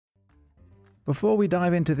Before we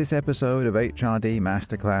dive into this episode of HRD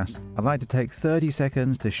Masterclass, I'd like to take 30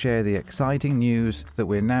 seconds to share the exciting news that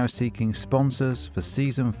we're now seeking sponsors for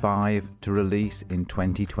Season 5 to release in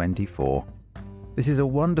 2024. This is a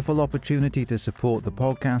wonderful opportunity to support the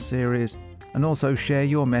podcast series and also share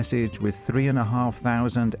your message with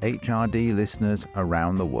 3,500 HRD listeners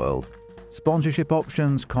around the world. Sponsorship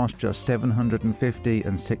options cost just $750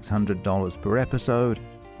 and $600 per episode,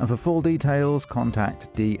 and for full details, contact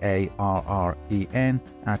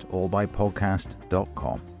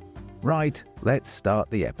darren@allbypodcast.com. Right, let's start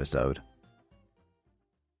the episode.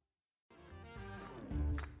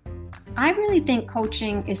 I really think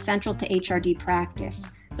coaching is central to HRD practice.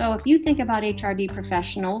 So if you think about HRD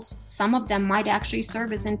professionals, some of them might actually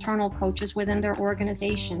serve as internal coaches within their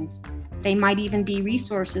organizations. They might even be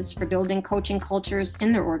resources for building coaching cultures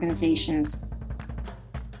in their organizations.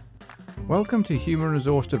 Welcome to Human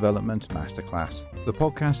Resource Development Masterclass, the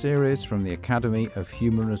podcast series from the Academy of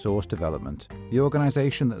Human Resource Development, the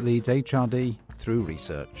organization that leads HRD through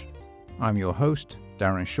research. I'm your host,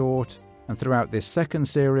 Darren Short, and throughout this second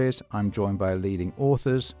series, I'm joined by leading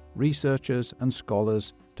authors, researchers, and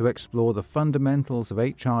scholars to explore the fundamentals of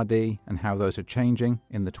HRD and how those are changing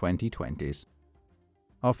in the 2020s.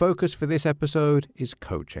 Our focus for this episode is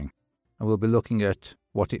coaching, and we'll be looking at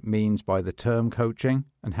what it means by the term coaching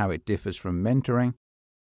and how it differs from mentoring,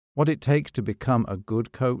 what it takes to become a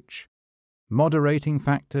good coach, moderating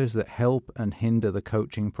factors that help and hinder the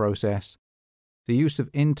coaching process, the use of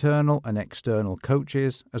internal and external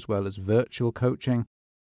coaches as well as virtual coaching,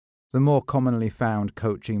 the more commonly found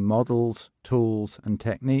coaching models, tools and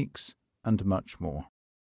techniques, and much more.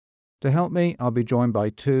 To help me, I'll be joined by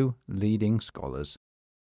two leading scholars.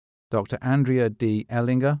 Dr. Andrea D.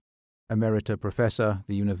 Ellinger, Emerita Professor,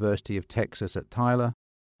 the University of Texas at Tyler,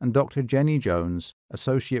 and Dr. Jenny Jones,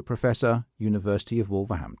 Associate Professor, University of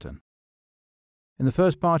Wolverhampton. In the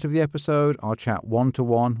first part of the episode, I'll chat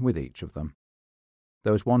one-to-one with each of them.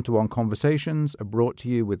 Those one-to-one conversations are brought to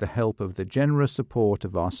you with the help of the generous support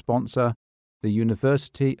of our sponsor, the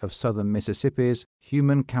University of Southern Mississippi's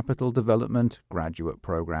Human Capital Development graduate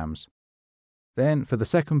programs. Then, for the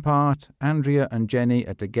second part, Andrea and Jenny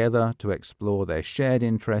are together to explore their shared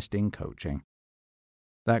interest in coaching.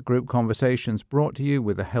 That group conversation's brought to you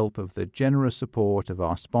with the help of the generous support of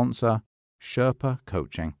our sponsor, Sherpa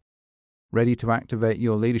Coaching. Ready to activate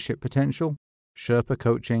your leadership potential? Sherpa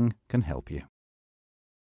Coaching can help you.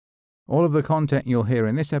 All of the content you'll hear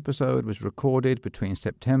in this episode was recorded between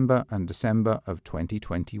September and December of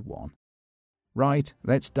 2021. Right,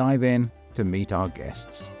 let's dive in to meet our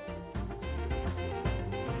guests.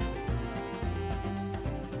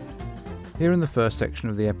 Here in the first section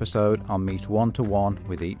of the episode, I'll meet one-to-one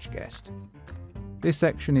with each guest. This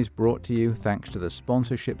section is brought to you thanks to the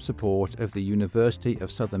sponsorship support of the University of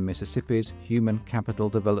Southern Mississippi's Human Capital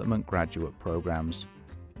Development graduate programs.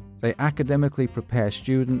 They academically prepare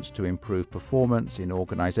students to improve performance in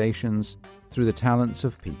organizations through the talents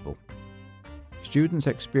of people. Students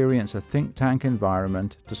experience a think tank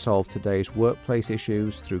environment to solve today's workplace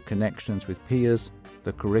issues through connections with peers,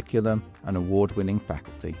 the curriculum, and award-winning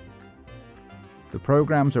faculty. The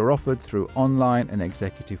programs are offered through online and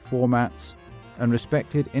executive formats and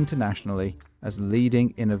respected internationally as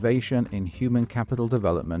leading innovation in human capital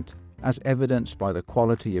development, as evidenced by the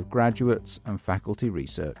quality of graduates and faculty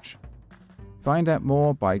research. Find out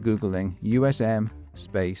more by Googling USM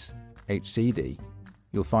space HCD.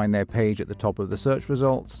 You'll find their page at the top of the search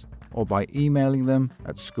results, or by emailing them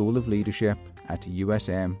at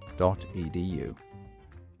schoolofleadership@usm.edu.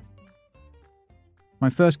 My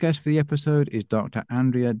first guest for the episode is Dr.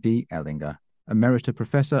 Andrea D. Ellinger, Emerita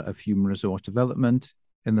Professor of Human Resource Development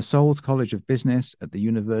in the Souls College of Business at the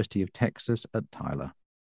University of Texas at Tyler.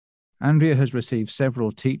 Andrea has received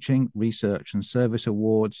several teaching, research, and service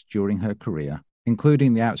awards during her career,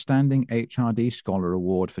 including the Outstanding HRD Scholar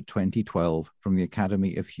Award for 2012 from the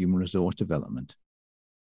Academy of Human Resource Development.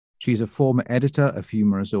 She's a former editor of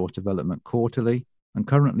Human Resource Development Quarterly and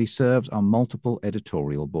currently serves on multiple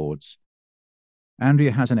editorial boards.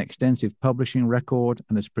 Andrea has an extensive publishing record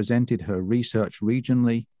and has presented her research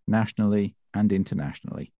regionally, nationally, and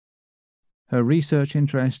internationally. Her research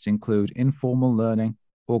interests include informal learning,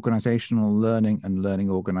 organizational learning and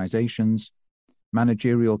learning organizations,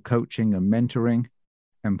 managerial coaching and mentoring,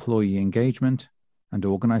 employee engagement, and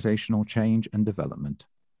organizational change and development.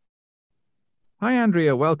 Hi,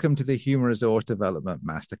 Andrea. Welcome to the Human Resource Development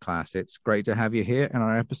Masterclass. It's great to have you here in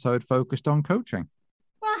our episode focused on coaching.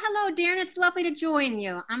 Well, hello, Darren. It's lovely to join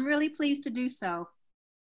you. I'm really pleased to do so.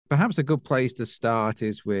 Perhaps a good place to start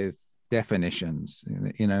is with definitions.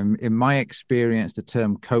 You know, in my experience, the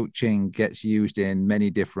term coaching gets used in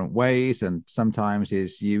many different ways and sometimes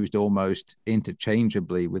is used almost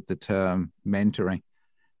interchangeably with the term mentoring.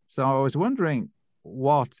 So I was wondering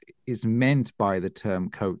what is meant by the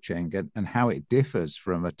term coaching and how it differs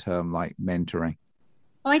from a term like mentoring.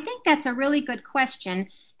 Well, I think that's a really good question.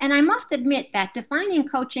 And I must admit that defining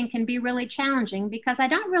coaching can be really challenging because I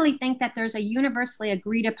don't really think that there's a universally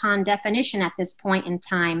agreed upon definition at this point in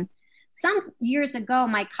time. Some years ago,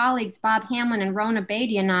 my colleagues Bob Hamlin and Rona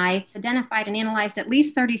Beatty and I identified and analyzed at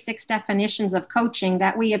least 36 definitions of coaching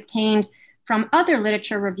that we obtained from other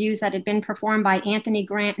literature reviews that had been performed by Anthony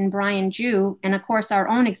Grant and Brian Jew, and of course our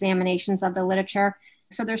own examinations of the literature.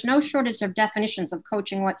 So there's no shortage of definitions of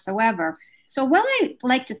coaching whatsoever. So while I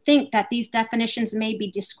like to think that these definitions may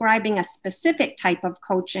be describing a specific type of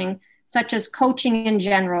coaching, such as coaching in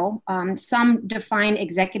general, some define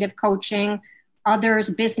executive coaching, others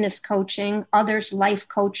business coaching, others life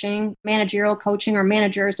coaching, managerial coaching or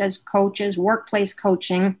managers as coaches, workplace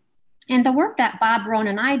coaching. And the work that Bob, Rona,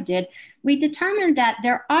 and I did, we determined that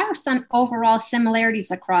there are some overall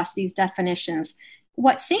similarities across these definitions.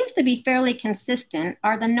 What seems to be fairly consistent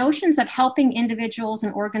are the notions of helping individuals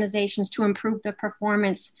and organizations to improve their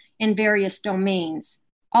performance in various domains,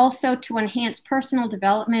 also to enhance personal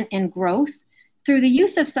development and growth through the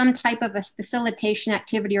use of some type of a facilitation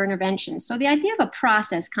activity or intervention. So the idea of a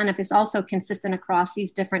process kind of is also consistent across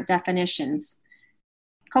these different definitions.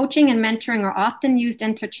 Coaching and mentoring are often used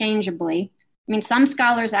interchangeably. I mean, some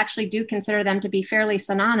scholars actually do consider them to be fairly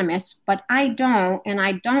synonymous, but I don't, and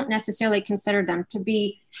I don't necessarily consider them to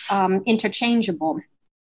be interchangeable.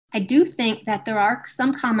 I do think that there are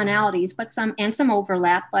some commonalities, but some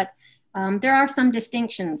overlap, but there are some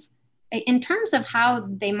distinctions. In terms of how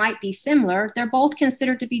they might be similar, they're both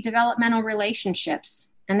considered to be developmental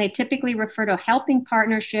relationships, and they typically refer to a helping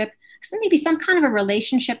partnership, so maybe some kind of a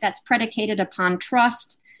relationship that's predicated upon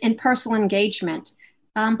trust and personal engagement.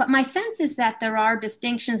 But my sense is that there are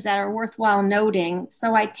distinctions that are worthwhile noting.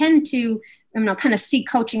 So I tend to, kind of see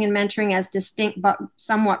coaching and mentoring as distinct, but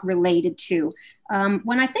somewhat related to.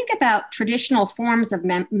 When I think about traditional forms of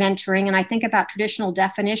mentoring, and I think about traditional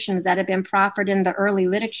definitions that have been proffered in the early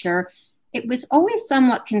literature, it was always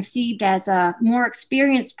somewhat conceived as a more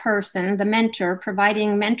experienced person, the mentor,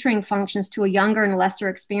 providing mentoring functions to a younger and lesser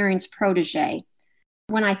experienced protege.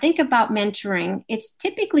 When I think about mentoring, it's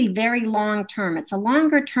typically very long-term. It's a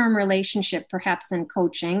longer-term relationship, perhaps, than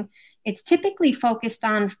coaching. It's typically focused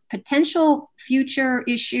on potential future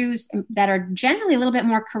issues that are generally a little bit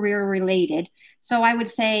more career-related. So I would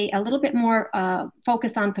say a little bit more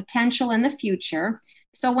focused on potential in the future.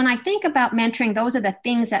 So when I think about mentoring, those are the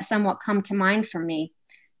things that somewhat come to mind for me.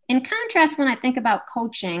 In contrast, when I think about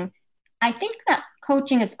coaching, I think that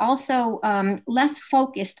coaching is also less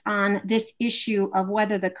focused on this issue of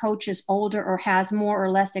whether the coach is older or has more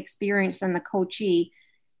or less experience than the coachee.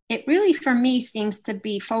 It really, for me, seems to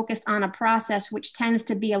be focused on a process which tends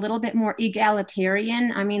to be a little bit more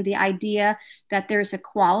egalitarian. I mean, the idea that there's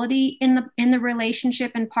equality in the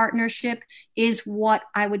relationship and partnership is what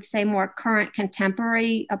I would say more current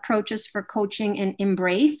contemporary approaches for coaching and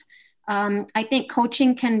embrace. I think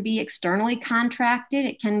coaching can be externally contracted.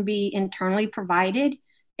 It can be internally provided.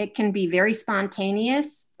 It can be very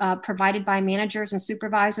spontaneous, provided by managers and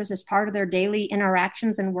supervisors as part of their daily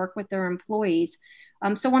interactions and work with their employees.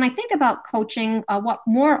 So when I think about coaching, what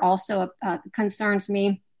more also concerns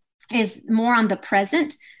me is more on the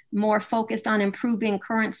present, more focused on improving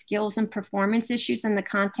current skills and performance issues in the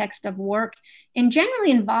context of work, and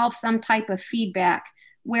generally involves some type of feedback,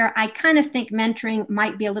 where I kind of think mentoring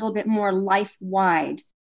might be a little bit more life-wide.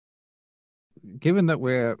 Given that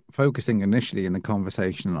we're focusing initially in the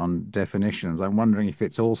conversation on definitions, I'm wondering if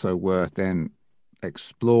it's also worth then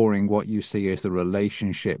exploring what you see as the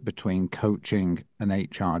relationship between coaching and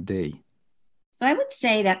HRD. So I would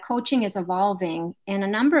say that coaching is evolving, and a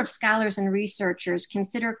number of scholars and researchers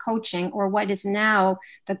consider coaching, or what is now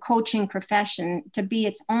the coaching profession, to be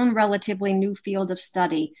its own relatively new field of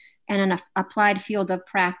study and an applied field of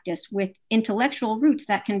practice with intellectual roots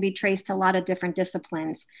that can be traced to a lot of different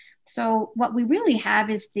disciplines. So what we really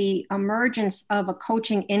have is the emergence of a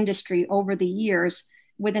coaching industry over the years,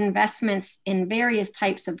 with investments in various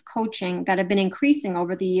types of coaching that have been increasing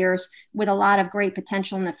over the years with a lot of great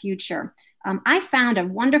potential in the future. I found a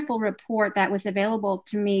wonderful report that was available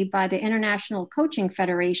to me by the International Coaching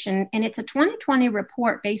Federation, and it's a 2020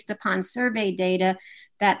 report based upon survey data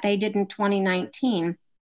that they did in 2019.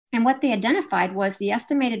 And what they identified was the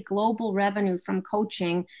estimated global revenue from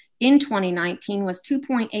coaching in 2019 was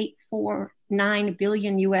 $2.84 $209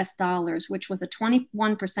 billion US dollars, which was a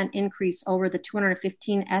 21% increase over the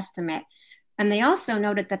 215 estimate. And they also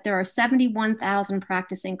noted that there are 71,000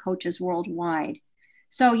 practicing coaches worldwide.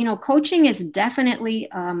 So, coaching is definitely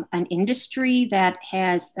an industry that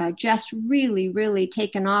has just really, really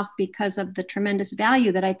taken off because of the tremendous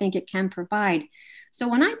value that I think it can provide. So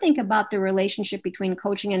when I think about the relationship between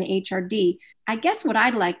coaching and HRD, I guess what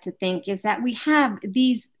I'd like to think is that we have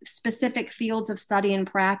these specific fields of study and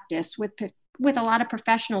practice with a lot of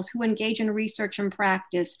professionals who engage in research and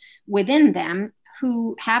practice within them,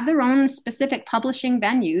 who have their own specific publishing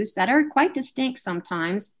venues that are quite distinct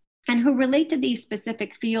sometimes, and who relate to these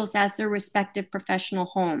specific fields as their respective professional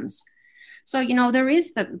homes. So, there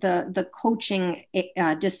is the coaching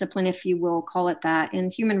discipline, if you will call it that,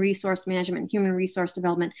 in human resource management, human resource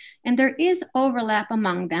development. And there is overlap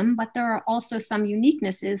among them, but there are also some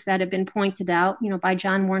uniquenesses that have been pointed out, by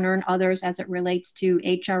John Werner and others as it relates to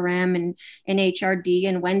HRM and HRD,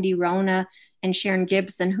 and Wendy Rona and Sharon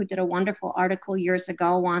Gibson, who did a wonderful article years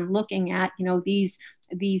ago on looking at,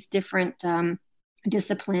 these different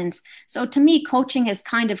disciplines. So to me, coaching has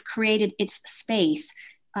kind of created its space.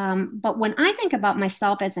 But when I think about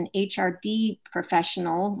myself as an HRD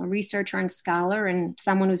professional, a researcher and scholar, and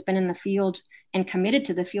someone who's been in the field and committed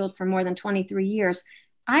to the field for more than 23 years,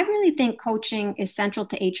 I really think coaching is central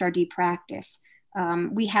to HRD practice.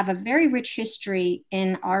 We have a very rich history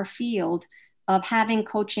in our field of having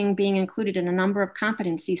coaching being included in a number of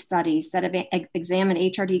competency studies that have examined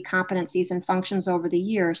HRD competencies and functions over the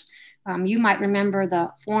years. You might remember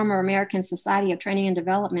the former American Society of Training and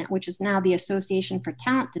Development, which is now the Association for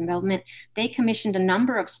Talent Development. They commissioned a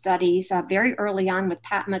number of studies very early on with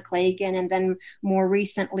Pat McLagan, and then more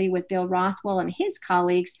recently with Bill Rothwell and his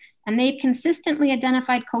colleagues. And they've consistently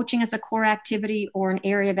identified coaching as a core activity or an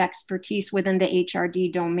area of expertise within the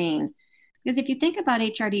HRD domain. Because if you think about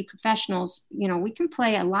HRD professionals, we can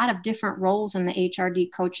play a lot of different roles in the HRD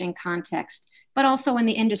coaching context, but also in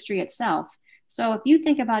the industry itself. So if you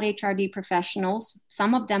think about HRD professionals,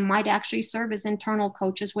 some of them might actually serve as internal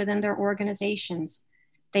coaches within their organizations.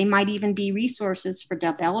 They might even be resources for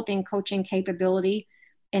developing coaching capability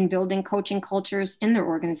and building coaching cultures in their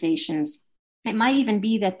organizations. It might even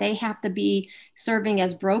be that they have to be serving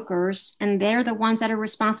as brokers, and they're the ones that are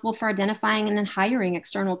responsible for identifying and then hiring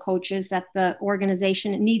external coaches that the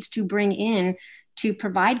organization needs to bring in to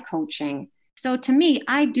provide coaching. So to me,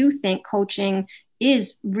 I do think coaching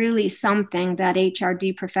is really something that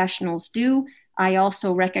HRD professionals do. I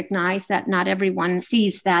also recognize that not everyone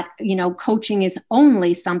sees that, coaching is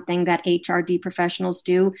only something that HRD professionals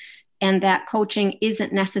do, and that coaching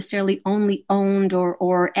isn't necessarily only owned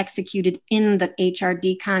or executed in the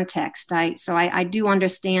HRD context. I do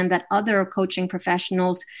understand that other coaching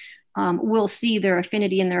professionals will see their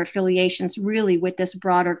affinity and their affiliations really with this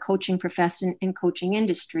broader coaching profession and coaching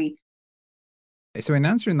industry. So in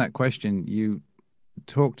answering that question, you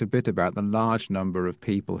talked a bit about the large number of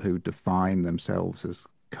people who define themselves as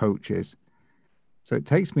coaches. So it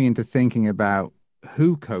takes me into thinking about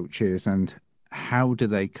who coaches and how do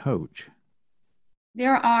they coach?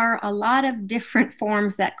 There are a lot of different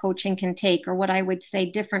forms that coaching can take, or what I would say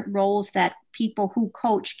different roles that people who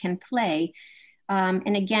coach can play.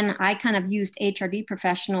 And again, I kind of used HRD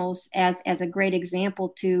professionals as a great example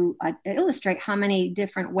to illustrate how many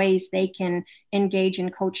different ways they can engage in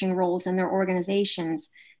coaching roles in their organizations.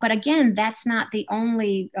 But again, that's not the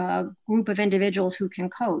only group of individuals who can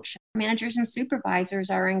coach. Managers and supervisors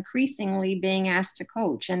are increasingly being asked to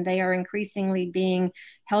coach, and they are increasingly being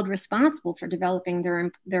held responsible for developing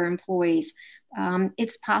their employees.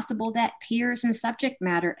 It's possible that peers and subject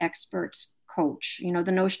matter experts coach,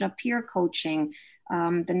 the notion of peer coaching,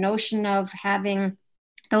 the notion of having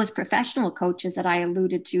those professional coaches that I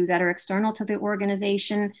alluded to that are external to the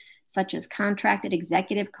organization, such as contracted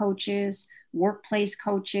executive coaches, workplace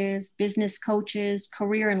coaches, business coaches,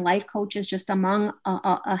 career and life coaches, just among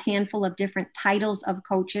a handful of different titles of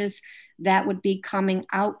coaches that would be coming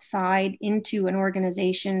outside into an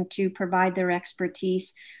organization to provide their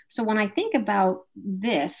expertise. So when I think about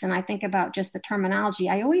this and I think about just the terminology,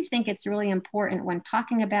 I always think it's really important when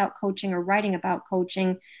talking about coaching or writing about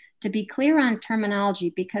coaching to be clear on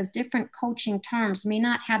terminology, because different coaching terms may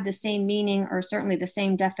not have the same meaning or certainly the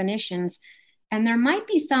same definitions. And there might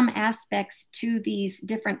be some aspects to these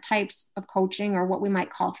different types of coaching, or what we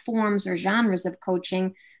might call forms or genres of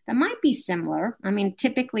coaching, that might be similar. I mean,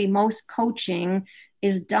 typically most coaching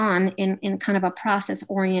is done in kind of a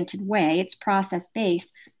process-oriented way. It's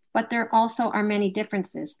process-based, but there also are many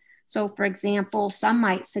differences. So for example, some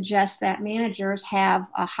might suggest that managers have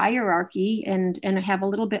a hierarchy and have a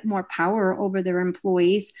little bit more power over their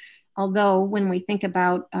employees, Although when we think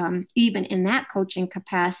about even in that coaching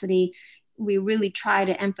capacity, we really try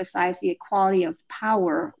to emphasize the equality of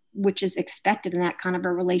power, which is expected in that kind of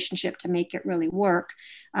a relationship to make it really work.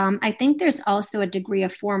 I think there's also a degree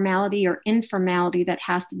of formality or informality that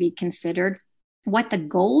has to be considered. What the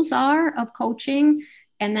goals are of coaching,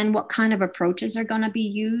 and then what kind of approaches are going to be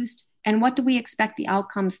used, and what do we expect the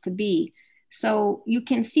outcomes to be. So you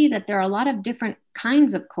can see that there are a lot of different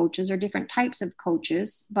kinds of coaches or different types of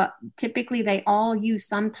coaches, but typically they all use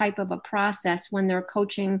some type of a process when they're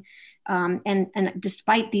coaching. And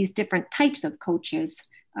despite these different types of coaches,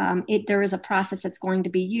 there is a process that's going to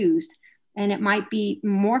be used. And it might be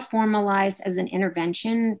more formalized as an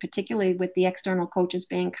intervention, particularly with the external coaches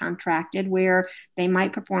being contracted, where they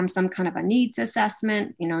might perform some kind of a needs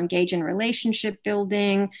assessment, engage in relationship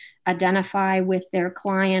building, identify with their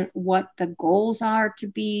client what the goals are to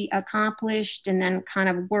be accomplished, and then kind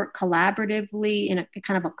of work collaboratively in a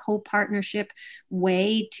kind of a co-partnership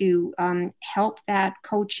way to help that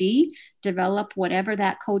coachee develop whatever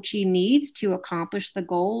that coachee needs to accomplish the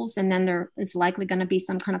goals. And then there is likely going to be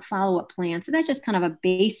some kind of follow-up plan. So that's just kind of a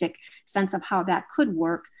basic sense of how that could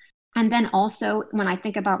work. And then also when I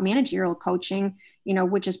think about managerial coaching,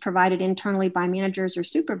 which is provided internally by managers or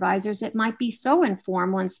supervisors, it might be so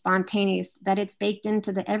informal and spontaneous that it's baked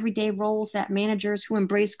into the everyday roles that managers who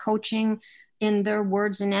embrace coaching in their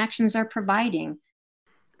words and actions are providing.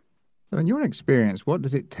 So in your experience, what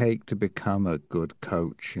does it take to become a good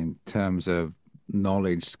coach in terms of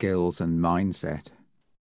knowledge, skills, and mindset?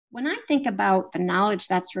 When I think about the knowledge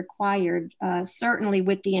that's required, certainly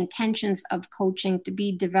with the intentions of coaching to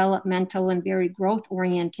be developmental and very growth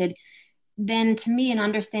oriented, then to me, an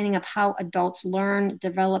understanding of how adults learn,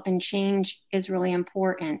 develop, and change is really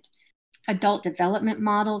important. Adult development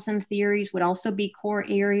models and theories would also be core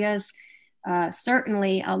areas.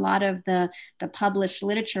 Certainly, a lot of the published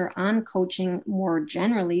literature on coaching more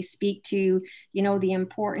generally speak to, the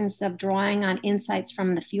importance of drawing on insights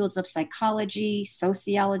from the fields of psychology,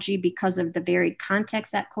 sociology, because of the varied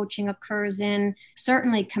context that coaching occurs in.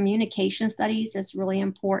 Certainly, communication studies is really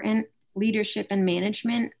important. Leadership and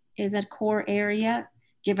management is a core area,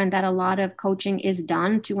 given that a lot of coaching is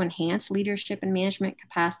done to enhance leadership and management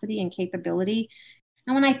capacity and capability.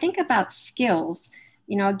 And when I think about skills,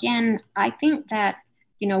 again, I think that,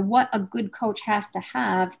 what a good coach has to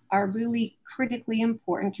have are really critically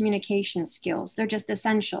important communication skills. They're just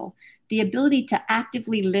essential. The ability to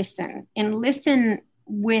actively listen and listen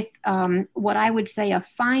with what I would say a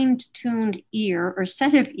fine-tuned ear or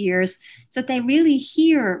set of ears so that they really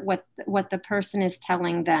hear what the person is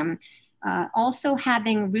telling them. Also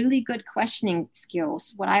having really good questioning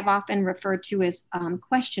skills, what I've often referred to as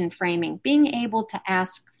question framing, being able to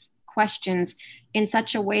ask questions in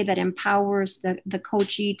such a way that empowers the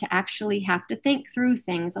coachee to actually have to think through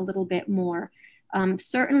things a little bit more.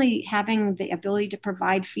 Certainly having the ability to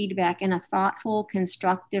provide feedback in a thoughtful,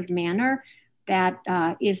 constructive manner that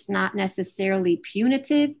is not necessarily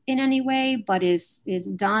punitive in any way, but is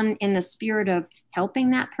done in the spirit of helping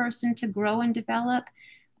that person to grow and develop,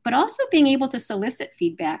 but also being able to solicit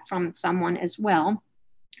feedback from someone as well.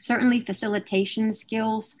 Certainly facilitation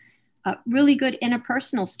skills, really good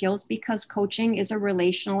interpersonal skills, because coaching is a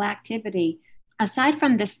relational activity. Aside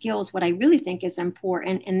from the skills, what I really think is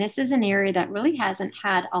important, and this is an area that really hasn't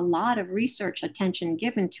had a lot of research attention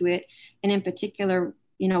given to it, and in particular,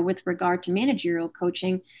 with regard to managerial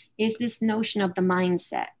coaching, is this notion of the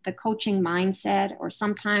mindset, the coaching mindset, or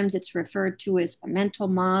sometimes it's referred to as the mental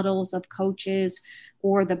models of coaches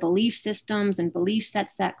or the belief systems and belief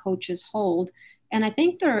sets that coaches hold. And I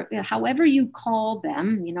think they're, however you call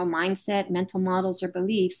them, mindset, mental models, or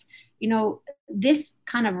beliefs, this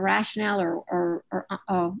kind of rationale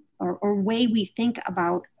or way we think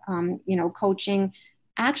about, coaching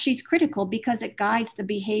actually is critical because it guides the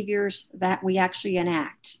behaviors that we actually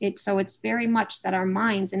enact. So it's very much that our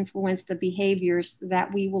minds influence the behaviors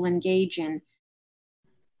that we will engage in.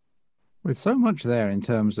 With so much there in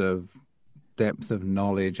terms of depth of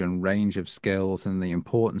knowledge and range of skills and the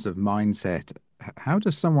importance of mindset, how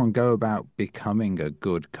does someone go about becoming a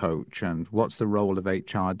good coach, and what's the role of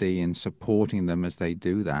HRD in supporting them as they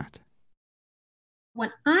do that?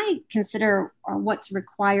 When I consider what's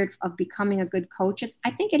required of becoming a good coach, I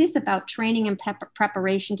think it is about training and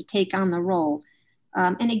preparation to take on the role.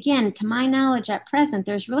 And again, to my knowledge at present,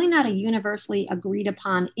 there's really not a universally agreed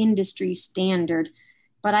upon industry standard,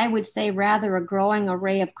 but I would say rather a growing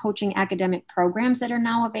array of coaching academic programs that are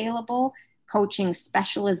now available, coaching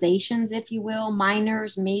specializations, if you will,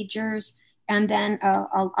 minors, majors, and then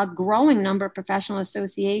a growing number of professional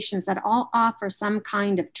associations that all offer some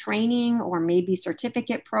kind of training or maybe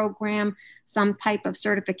certificate program, some type of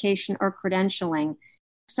certification or credentialing.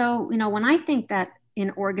 So, when I think that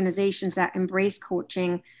in organizations that embrace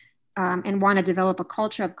coaching and want to develop a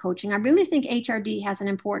culture of coaching, I really think HRD has an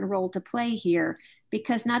important role to play here,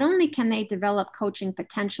 because not only can they develop coaching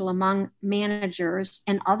potential among managers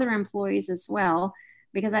and other employees as well,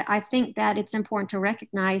 because I think that it's important to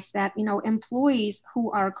recognize that, employees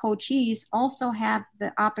who are coachees also have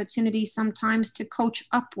the opportunity sometimes to coach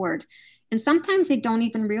upward. And sometimes they don't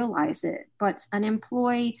even realize it, but an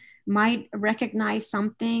employee might recognize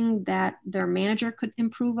something that their manager could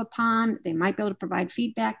improve upon. They might be able to provide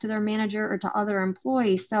feedback to their manager or to other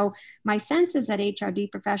employees. So my sense is that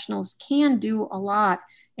HRD professionals can do a lot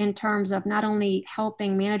in terms of not only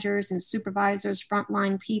helping managers and supervisors,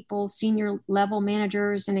 frontline people, senior level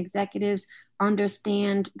managers and executives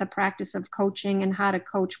understand the practice of coaching and how to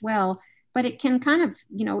coach well, but it can kind of,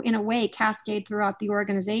 in a way, cascade throughout the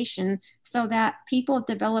organization so that people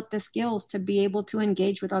develop the skills to be able to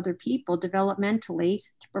engage with other people developmentally,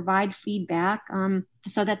 to provide feedback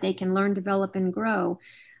so that they can learn, develop, and grow.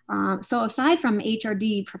 So aside from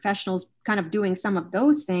HRD professionals kind of doing some of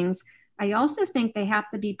those things, I also think they have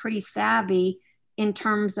to be pretty savvy in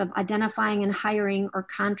terms of identifying and hiring or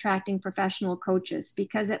contracting professional coaches,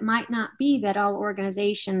 because it might not be that all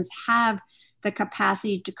organizations have the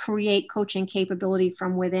capacity to create coaching capability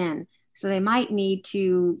from within. So they might need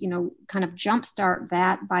to, kind of jumpstart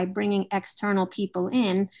that by bringing external people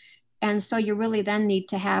in. And so you really then need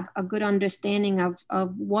to have a good understanding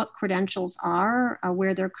of what credentials are,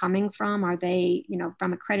 where they're coming from. Are they,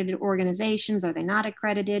 from accredited organizations? Are they not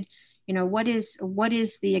accredited? What is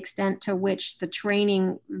the extent to which the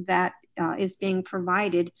training that is being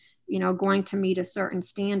provided, going to meet a certain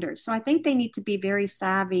standard? So I think they need to be very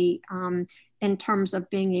savvy in terms of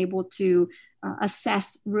being able to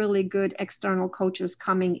assess really good external coaches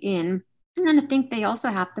coming in. And then I think they also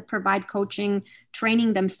have to provide coaching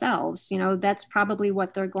training themselves. That's probably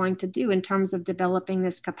what they're going to do in terms of developing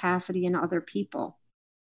this capacity in other people.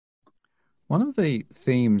 One of the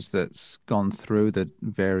themes that's gone through the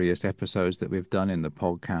various episodes that we've done in the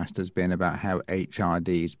podcast has been about how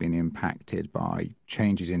HRD has been impacted by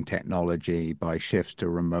changes in technology, by shifts to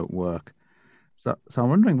remote work. So I'm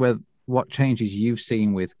wondering what changes you've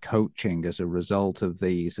seen with coaching as a result of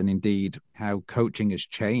these, and indeed how coaching has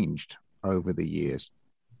changed over the years.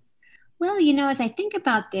 Well, as I think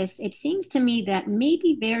about this, it seems to me that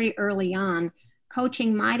maybe very early on,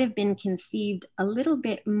 coaching might have been conceived a little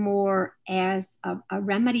bit more as a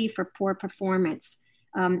remedy for poor performance.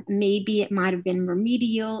 Maybe it might have been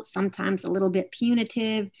remedial, sometimes a little bit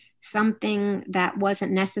punitive, something that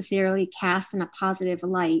wasn't necessarily cast in a positive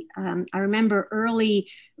light. I remember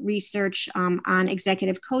early research on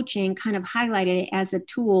executive coaching kind of highlighted it as a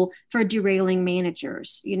tool for derailing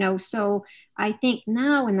managers. So I think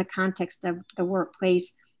now in the context of the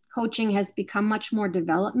workplace, coaching has become much more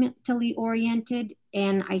developmentally oriented.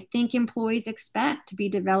 And I think employees expect to be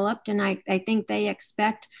developed. And I think they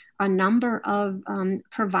expect a number of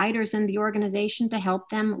providers in the organization to help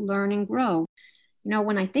them learn and grow.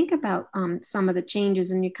 When I think about some of the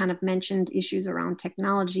changes, and you kind of mentioned issues around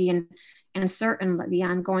technology and certainly the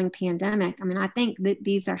ongoing pandemic, I think that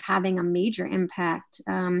these are having a major impact.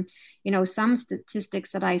 Some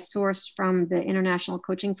statistics that I sourced from the International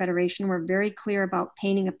Coaching Federation were very clear about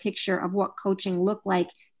painting a picture of what coaching looked like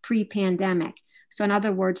pre-pandemic. So in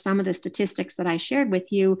other words, some of the statistics that I shared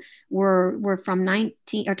with you were from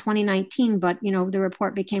 2019, but the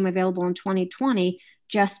report became available in 2020,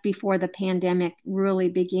 just before the pandemic really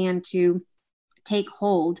began to take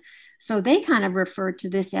hold. So they kind of referred to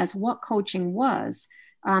this as what coaching was.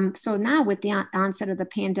 So now with the onset of the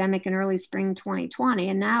pandemic in early spring 2020,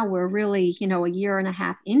 and now we're really, a year and a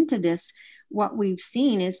half into this, what we've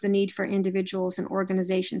seen is the need for individuals and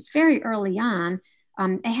organizations very early on.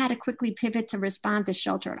 They had to quickly pivot to respond to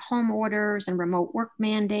shelter-at-home orders and remote work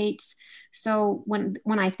mandates. So when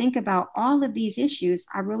I think about all of these issues,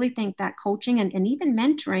 I really think that coaching and even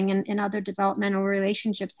mentoring and other developmental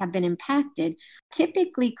relationships have been impacted.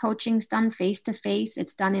 Typically, coaching's done face-to-face,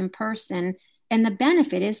 it's done in person. And the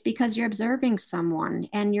benefit is because you're observing someone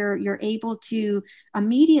and you're able to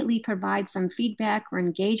immediately provide some feedback or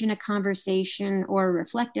engage in a conversation or a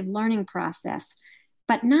reflective learning process.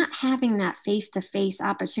 But not having that face-to-face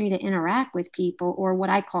opportunity to interact with people, or what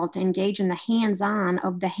I call to engage in the hands-on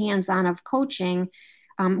of coaching,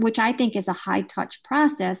 which I think is a high-touch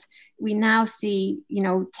process, we now see,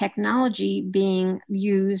 technology being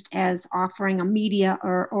used as offering a media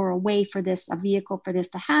or a way for this, a vehicle for this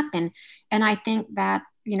to happen. And I think that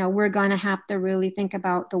we're going to have to really think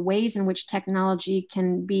about the ways in which technology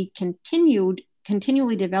can be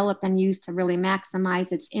continually developed and used to really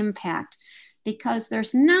maximize its impact, because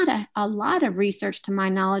there's not a lot of research, to my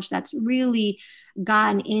knowledge, that's really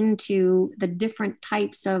gotten into the different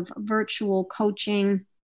types of virtual coaching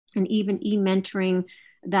and even e-mentoring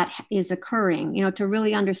that is occurring, to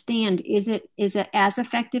really understand, is it as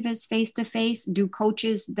effective as face-to-face? Do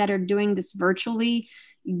coaches that are doing this virtually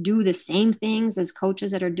do the same things as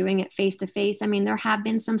coaches that are doing it face-to-face? I mean, there have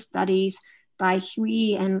been some studies by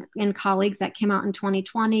Hui and colleagues that came out in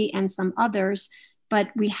 2020 and some others,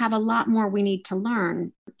 but we have a lot more we need to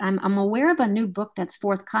learn. I'm aware of a new book that's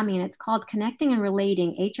forthcoming, and it's called Connecting and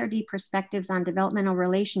Relating, HRD Perspectives on Developmental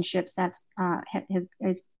Relationships. That's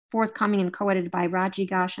is forthcoming and co-edited by Raji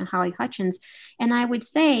Ghosh and Holly Hutchins. And I would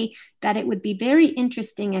say that it would be very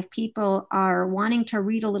interesting if people are wanting to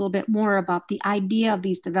read a little bit more about the idea of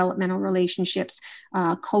these developmental relationships,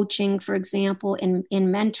 coaching, for example, in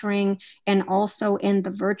mentoring, and also in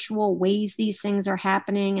the virtual ways these things are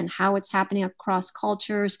happening and how it's happening across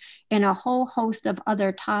cultures, and a whole host of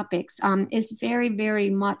other topics, is very, very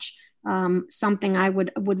much something I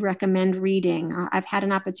would recommend reading. I've had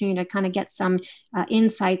an opportunity to kind of get some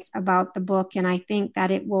insights about the book, and I think that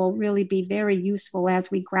it will really be very useful as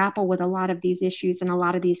we grapple with a lot of these issues and a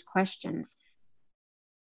lot of these questions.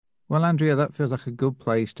 Well, Andrea, that feels like a good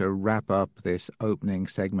place to wrap up this opening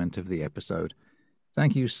segment of the episode.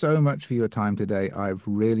 Thank you so much for your time today. I've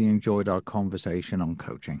really enjoyed our conversation on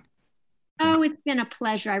coaching. Oh, it's been a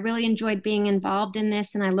pleasure. I really enjoyed being involved in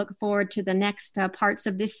this, and I look forward to the next parts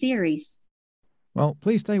of this series. Well,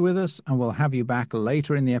 please stay with us, and we'll have you back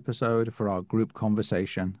later in the episode for our group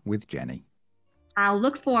conversation with Jenny. I'll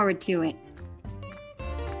look forward to it.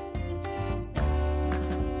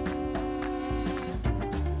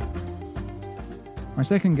 My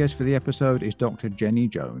second guest for the episode is Dr. Jenny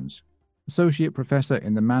Jones, Associate Professor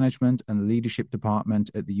in the Management and Leadership Department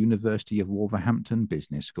at the University of Wolverhampton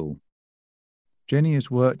Business School. Jenny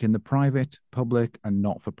has worked in the private, public, and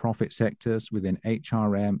not-for-profit sectors within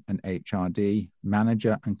HRM and HRD,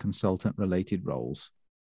 manager and consultant-related roles.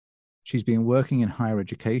 She's been working in higher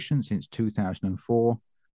education since 2004,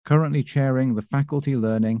 currently chairing the Faculty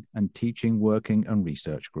Learning and Teaching Working and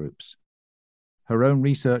Research Groups. Her own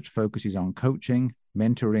research focuses on coaching,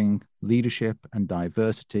 mentoring, leadership, and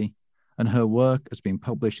diversity, and her work has been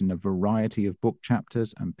published in a variety of book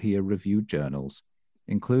chapters and peer-reviewed journals,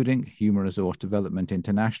 including Human Resource Development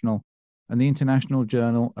International and the International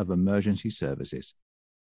Journal of Emergency Services.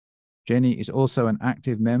 Jenny is also an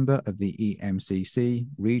active member of the EMCC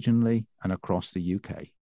regionally and across the UK.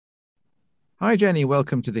 Hi, Jenny.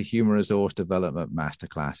 Welcome to the Human Resource Development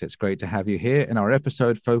Masterclass. It's great to have you here in our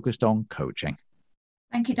episode focused on coaching.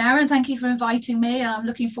 Thank you, Darren. Thank you for inviting me. I'm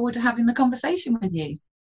looking forward to having the conversation with you.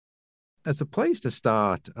 As a place to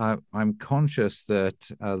start, I'm conscious that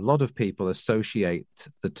a lot of people associate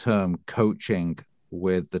the term coaching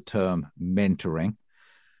with the term mentoring.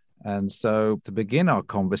 And so to begin our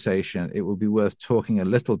conversation, it would be worth talking a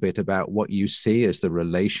little bit about what you see as the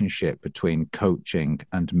relationship between coaching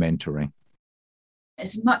and mentoring.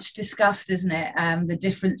 It's much discussed, isn't it? The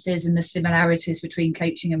differences and the similarities between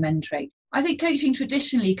coaching and mentoring. I think coaching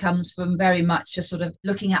traditionally comes from very much a sort of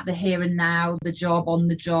looking at the here and now, the job on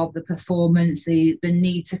the job, the performance, the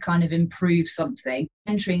need to kind of improve something.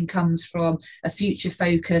 Mentoring comes from a future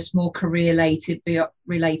focus, more career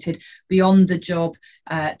related, beyond the job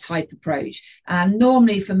type approach. And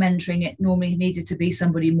normally for mentoring, it normally needed to be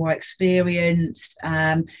somebody more experienced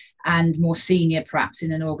and more senior, perhaps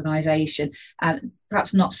in an organisation.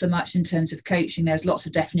 Perhaps not so much in terms of coaching. There's lots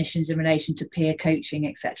of definitions in relation to peer coaching,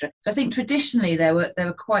 etc. So I think traditionally there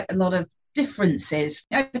were quite a lot of differences.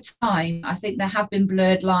 Over time, I think there have been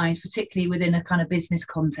blurred lines, particularly within a kind of business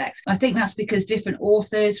context. I think that's because different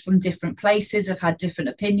authors from different places have had different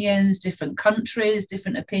opinions, different countries,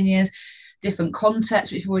 different opinions, different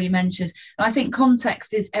contexts, which we've already mentioned. And I think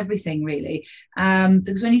context is everything, really,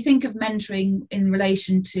 because when you think of mentoring in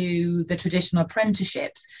relation to the traditional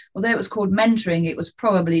apprenticeships, although it was called mentoring, it was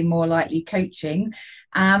probably more likely coaching.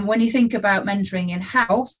 When you think about mentoring in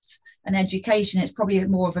health and education, it's probably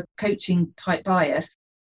more of a coaching type bias.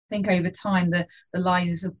 I think over time the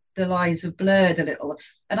lines have blurred a little,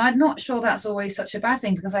 and I'm not sure that's always such a bad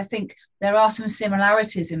thing, because I think there are some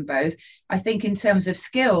similarities in both. I think in terms of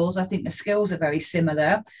skills, I think the skills are very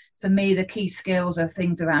similar. For me, the key skills are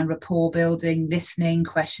things around rapport building, listening,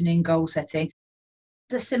 questioning, goal setting.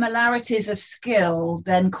 the similarities of skill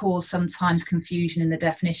then cause sometimes confusion in the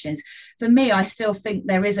definitions. For me, I still think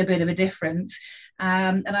there is a bit of a difference.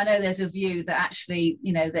 And I know there's a view that actually,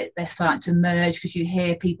 that they're starting to merge, because you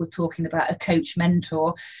hear people talking about a coach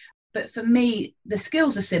mentor. But for me, the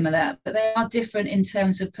skills are similar, but they are different in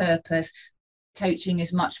terms of purpose. Coaching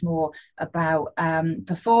is much more about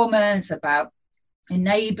performance, about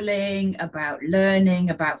enabling, about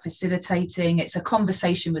learning, about facilitating. It's a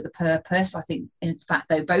conversation with a purpose. I think, in fact,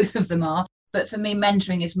 though, both of them are. But for me,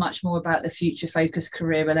 mentoring is much more about the future focused,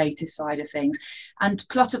 career related side of things. And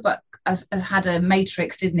Clutterbuck had a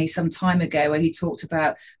matrix, didn't he, some time ago, where he talked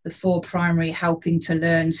about the 4 primary helping to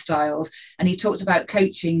learn styles. And he talked about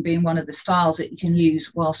coaching being one of the styles that you can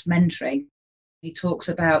use whilst mentoring. He talks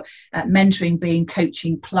about mentoring being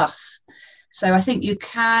coaching plus. So I think you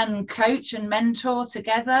can coach and mentor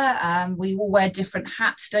together. We all wear different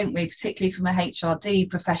hats, don't we? Particularly from a HRD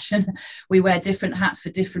profession, we wear different hats for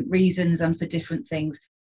different reasons and for different things.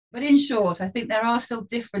 But in short, I think there are still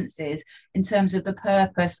differences in terms of the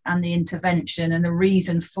purpose and the intervention and the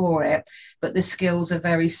reason for it, but the skills are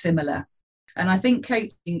very similar. And I think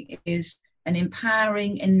coaching is an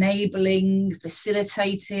empowering, enabling,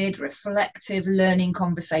 facilitated, reflective learning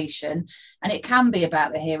conversation. And it can be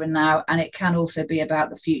about the here and now, and it can also be about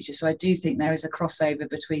the future. So I do think there is a crossover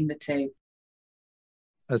between the two.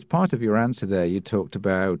 As part of your answer there, you talked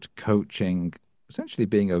about coaching essentially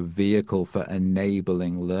being a vehicle for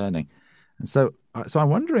enabling learning. And so I'm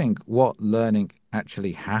wondering what learning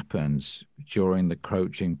actually happens during the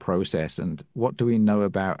coaching process, and what do we know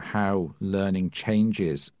about how learning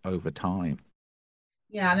changes over time?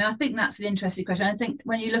 Yeah, I mean, I think that's an interesting question. I think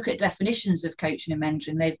when you look at definitions of coaching and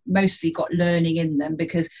mentoring, they've mostly got learning in them,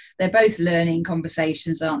 because they're both learning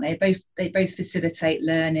conversations, aren't they? They both facilitate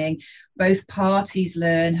learning. Both parties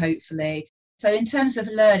learn, hopefully. So in terms of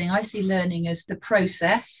learning, I see learning as the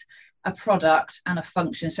process, a product, and a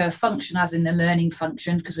function. So a function as in the learning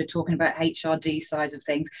function, because we're talking about HRD side of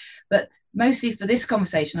things. But mostly for this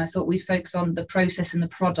conversation, I thought we'd focus on the process and the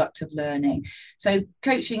product of learning. So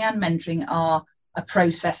coaching and mentoring are a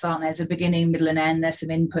process, aren't there? There's a beginning, middle, and end. There's some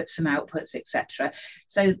inputs, some outputs, etc.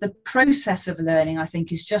 So the process of learning, I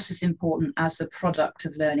think, is just as important as the product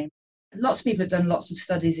of learning. Lots of people have done lots of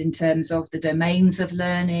studies in terms of the domains of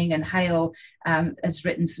learning, and Hale has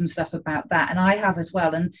written some stuff about that, and I have as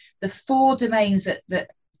well. And the 4 domains that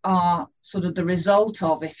are sort of the result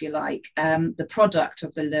of, if you like, the product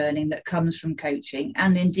of the learning that comes from coaching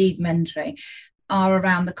and indeed mentoring, are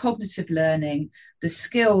around the cognitive learning, the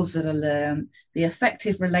skills that are learned, the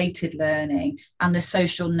affective related learning, and the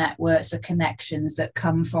social networks, the connections that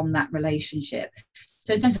come from that relationship.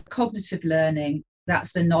 So in terms of cognitive learning,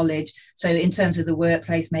 that's the knowledge. So in terms of the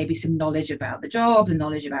workplace, maybe some knowledge about the job, the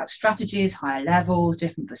knowledge about strategies, higher levels,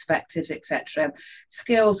 different perspectives, etc.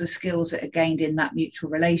 Skills, the skills that are gained in that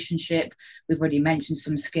mutual relationship. We've already mentioned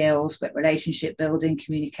some skills, but relationship building,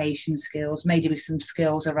 communication skills, maybe with some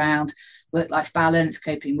skills around work-life balance,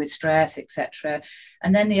 coping with stress, etc.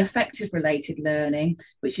 And then the affective related learning,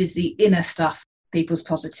 which is the inner stuff, people's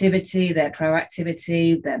positivity, their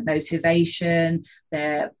proactivity, their motivation,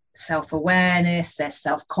 their self-awareness, their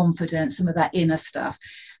self-confidence, some of that inner stuff.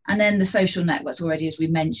 And then the social networks, already as we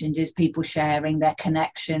mentioned, is people sharing their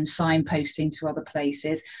connections, signposting to other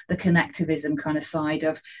places, the connectivism kind of side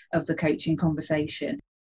of the coaching conversation.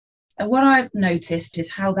 And what I've noticed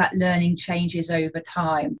is how that learning changes over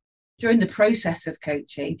time. During the process of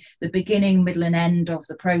coaching, the beginning, middle, and end of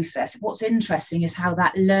the process, what's interesting is how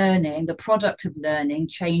that learning, the product of learning,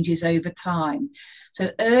 changes over time. So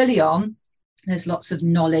early on, there's lots of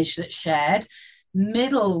knowledge that's shared.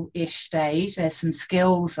 Middle-ish stage, there's some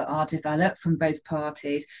skills that are developed from both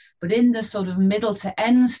parties. But in the sort of middle to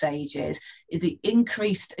end stages, the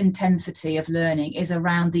increased intensity of learning is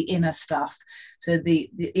around the inner stuff. So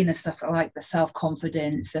the inner stuff, like the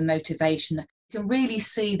self-confidence, the motivation. You can really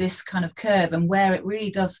see this kind of curve, and where it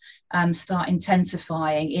really does start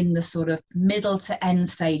intensifying in the sort of middle to end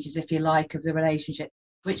stages, if you like, of the relationship,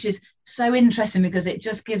 which is so interesting because it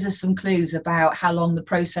just gives us some clues about how long the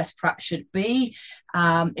process perhaps should be.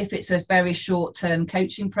 If it's a very short-term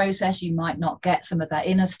coaching process, you might not get some of that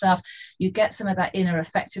inner stuff. You get some of that inner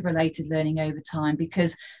affective related learning over time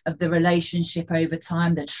because of the relationship over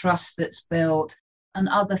time, the trust that's built, and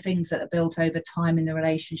other things that are built over time in the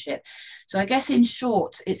relationship. So I guess in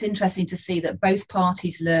short, it's interesting to see that both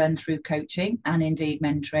parties learn through coaching and indeed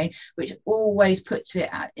mentoring, which always puts it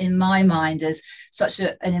in my mind as such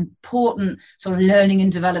an important sort of learning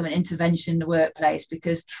and development intervention in the workplace,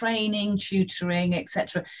 because training, tutoring,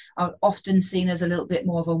 etc. are often seen as a little bit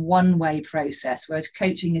more of a one-way process, whereas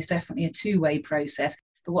coaching is definitely a two-way process.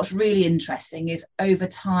 But what's really interesting is over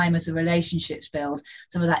time, as the relationships build,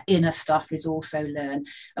 some of that inner stuff is also learned.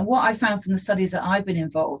 And what I found from the studies that I've been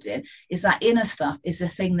involved in is that inner stuff is the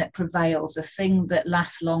thing that prevails, the thing that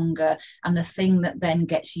lasts longer, and the thing that then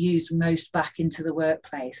gets used most back into the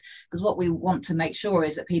workplace. Because what we want to make sure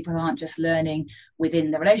is that people aren't just learning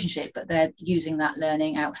within the relationship, but they're using that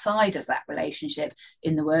learning outside of that relationship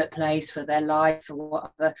in the workplace, for their life, for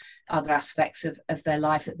what other aspects of their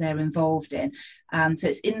life that they're involved in. So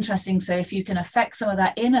it's interesting. So if you can affect some of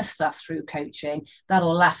that inner stuff through coaching,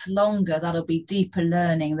 that'll last longer, that'll be deeper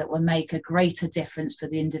learning that will make a greater difference for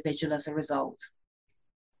the individual as a result.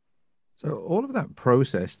 So all of that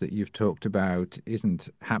process that you've talked about isn't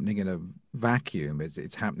happening in a vacuum.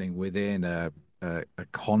 It's happening within a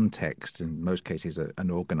context, in most cases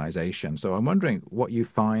an organization. So I'm wondering what you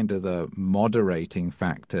find are the moderating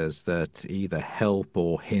factors that either help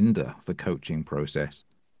or hinder the coaching process.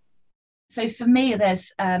 So for me, there's,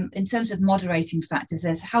 in terms of moderating factors,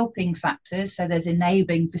 there's helping factors. So there's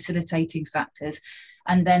enabling, facilitating factors,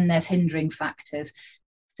 and then there's hindering factors.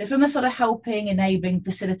 So from a sort of helping, enabling,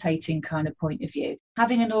 facilitating kind of point of view,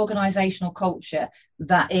 having an organizational culture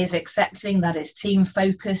that is accepting, that is team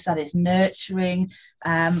focused, that is nurturing,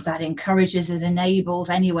 that encourages and enables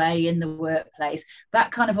anyway in the workplace,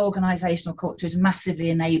 that kind of organizational culture is massively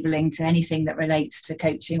enabling to anything that relates to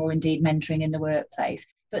coaching or indeed mentoring in the workplace.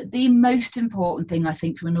 But the most important thing, I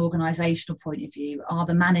think, from an organisational point of view are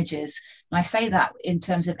the managers. And I say that in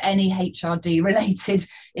terms of any HRD related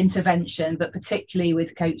intervention, but particularly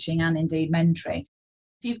with coaching and indeed mentoring.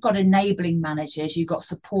 If you've got enabling managers, you've got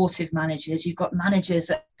supportive managers, you've got managers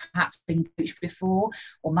that perhaps been coached before,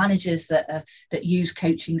 or managers that use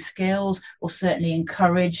coaching skills, or certainly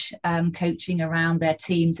encourage coaching around their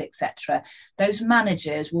teams, etc. Those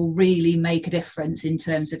managers will really make a difference in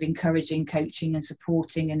terms of encouraging coaching and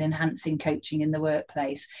supporting and enhancing coaching in the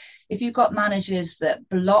workplace. If you've got managers that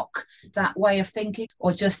block that way of thinking,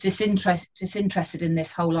 or just disinterested in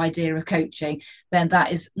this whole idea of coaching, then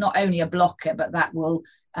that is not only a blocker, but that will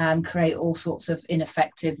create all sorts of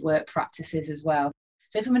ineffective work practices as well.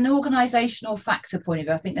 So from an organisational factor point of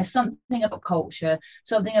view, I think there's something about culture,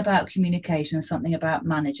 something about communication, something about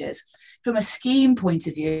managers. From a scheme point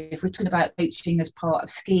of view, if we're talking about coaching as part of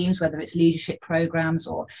schemes, whether it's leadership programs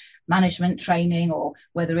or management training, or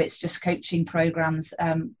whether it's just coaching programs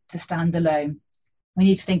to stand alone, we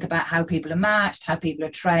need to think about how people are matched, how people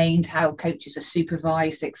are trained, how coaches are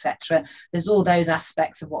supervised, etc. There's all those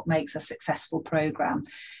aspects of what makes a successful program.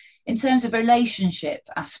 In terms of relationship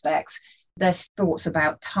aspects, there's thoughts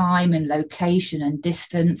about time and location and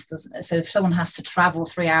distance. So if someone has to travel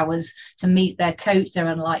 3 hours to meet their coach, they're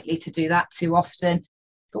unlikely to do that too often.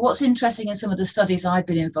 But what's interesting in some of the studies I've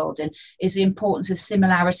been involved in is the importance of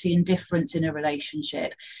similarity and difference in a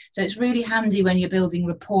relationship. So it's really handy when you're building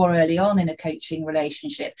rapport early on in a coaching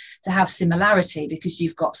relationship to have similarity, because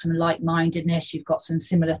you've got some like-mindedness, you've got some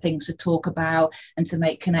similar things to talk about and to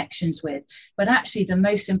make connections with. But actually the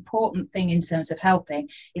most important thing in terms of helping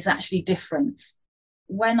is actually difference.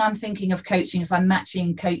 When I'm thinking of coaching, if I'm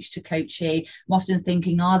matching coach to coachee, I'm often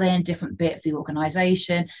thinking, are they in different bit of the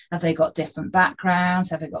organisation? Have they got different backgrounds?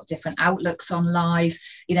 Have they got different outlooks on life?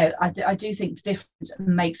 You know, I do think difference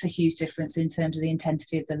makes a huge difference in terms of the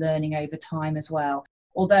intensity of the learning over time as well.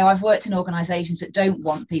 Although I've worked in organisations that don't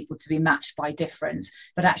want people to be matched by difference,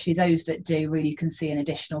 but actually those that do really can see an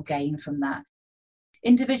additional gain from that.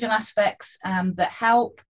 Individual aspects that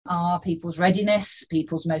help are people's readiness,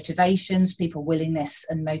 people's motivations, people's willingness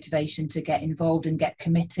and motivation to get involved and get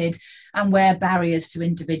committed, and where barriers to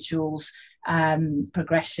individuals'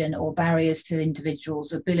 progression or barriers to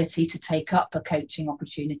individuals' ability to take up a coaching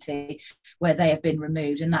opportunity, where they have been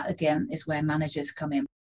removed. And that again is where managers come in.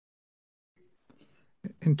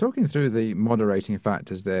 In talking through the moderating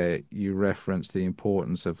factors there, you referenced the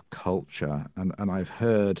importance of culture, and I've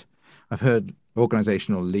heard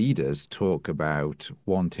organizational leaders talk about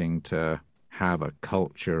wanting to have a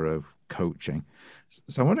culture of coaching.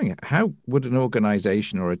 So I'm wondering, how would an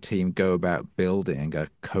organization or a team go about building a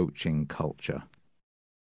coaching culture?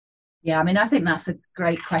 Yeah, I mean, I think that's a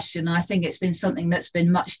great question. I think it's been something that's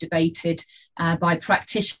been much debated by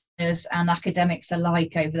practitioners and academics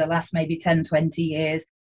alike over the last maybe 10, 20 years.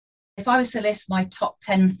 If I was to list my top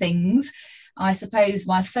 10 things, I suppose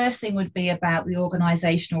my first thing would be about the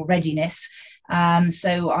organisational readiness.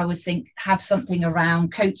 So I would think have something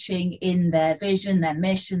around coaching in their vision, their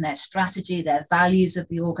mission, their strategy, their values of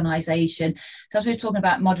the organisation. So as we were talking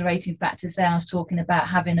about moderating factors there, I was talking about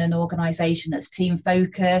having an organisation that's team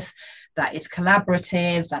focused, that is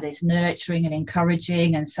collaborative, that is nurturing and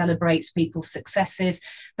encouraging and celebrates people's successes.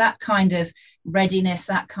 That kind of readiness,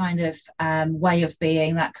 that kind of way of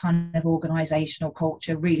being, that kind of organisational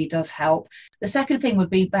culture really does help. The second thing would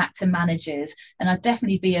be back to managers, and I'd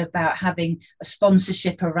definitely be about having a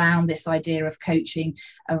sponsorship around this idea of coaching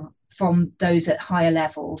from those at higher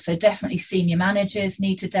levels. So definitely senior managers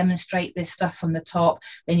need to demonstrate this stuff from the top.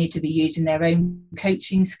 They need to be using their own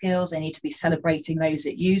coaching skills. They need to be celebrating those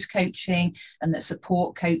that use coaching and that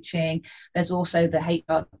support coaching. There's also the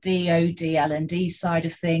HRD, OD, L&D side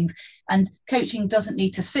of things. And coaching doesn't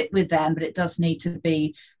need to sit with them, but it does need to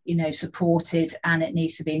be, supported, and it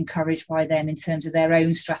needs to be encouraged by them in terms of their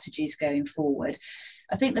own strategies going forward.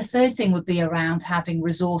 I think the third thing would be around having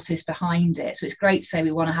resources behind it. So it's great to say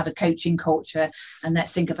we want to have a coaching culture and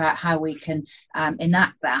let's think about how we can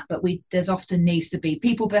enact that. But there's often needs to be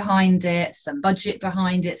people behind it, some budget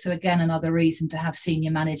behind it. So again, another reason to have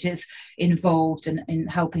senior managers involved in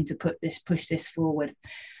helping to push this forward.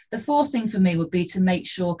 The fourth thing for me would be to make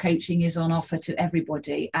sure coaching is on offer to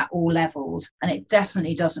everybody at all levels. And it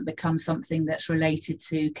definitely doesn't become something that's related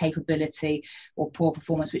to capability or poor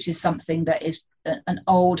performance, which is something that is an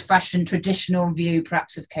old-fashioned traditional view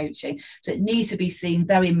perhaps of coaching. So it needs to be seen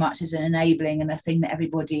very much as an enabling and a thing that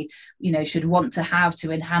everybody should want to have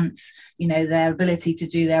to enhance their ability to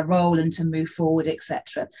do their role and to move forward,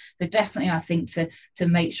 etc. So definitely I think to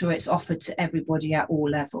make sure it's offered to everybody at all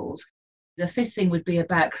levels. The fifth thing would be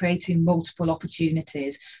about creating multiple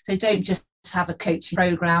opportunities. So don't just have a coaching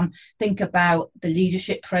program. Think about the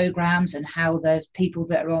leadership programs and how those people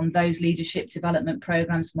that are on those leadership development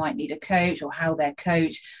programs might need a coach or how they're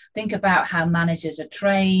coached. Think about how managers are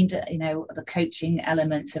trained, the coaching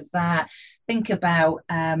elements of that. Think about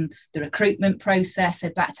the recruitment process. So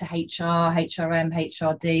back to HR, HRM,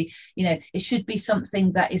 HRD. It should be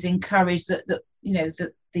something that is encouraged, that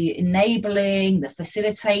the enabling, the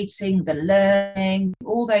facilitating, the learning,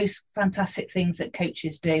 all those fantastic things that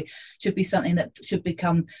coaches do should be something that should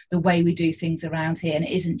become the way we do things around here, and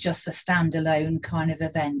it isn't just a standalone kind of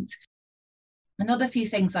event. Another few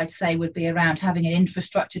things I'd say would be around having an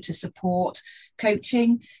infrastructure to support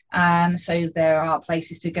coaching. So there are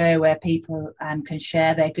places to go where people can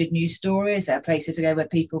share their good news stories. There are places to go where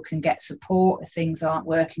people can get support if things aren't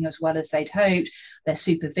working as well as they'd hoped. There's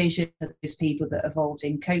supervision for those people that are involved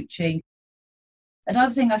in coaching.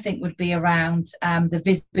 Another thing I think would be around the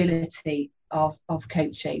visibility of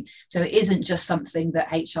coaching. So it isn't just something that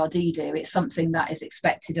HRD do, it's something that is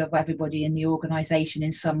expected of everybody in the organisation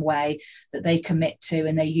in some way, that they commit to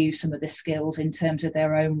and they use some of the skills in terms of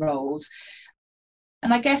their own roles.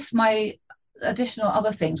 And I guess my additional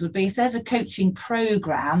other things would be if there's a coaching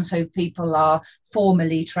program, so people are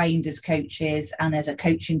formally trained as coaches and there's a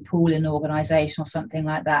coaching pool in an organisation or something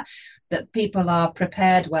like that, that people are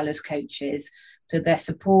prepared well as coaches. So they're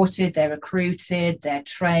supported, they're recruited, they're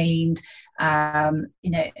trained.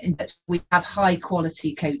 We have high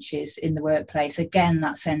quality coaches in the workplace. Again,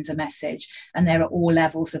 that sends a message, and they're at all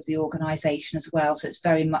levels of the organisation as well. So it's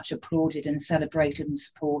very much applauded and celebrated and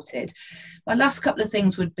supported. My last couple of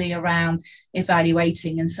things would be around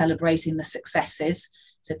evaluating and celebrating the successes.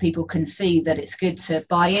 So people can see that it's good to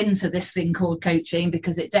buy into this thing called coaching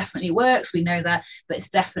because it definitely works. We know that, but it's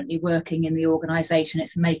definitely working in the organisation.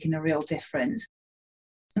 It's making a real difference.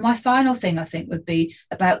 And my final thing, I think, would be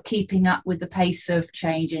about keeping up with the pace of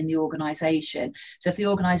change in the organisation. So if the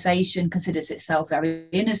organisation considers itself very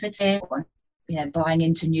innovative or buying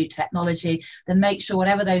into new technology, then make sure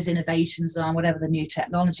whatever those innovations are, whatever the new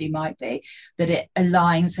technology might be, that it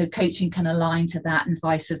aligns, so coaching can align to that and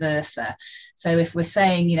vice versa. So if we're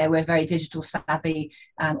saying, we're a very digital savvy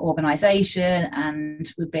organisation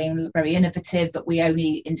and we're being very innovative, but we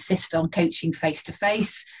only insist on coaching face to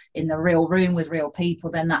face in the real room with real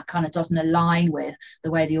people, then that kind of doesn't align with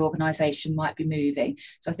the way the organisation might be moving.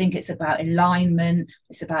 So I think it's about alignment,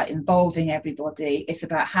 it's about involving everybody, it's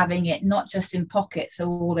about having it not just in pockets, so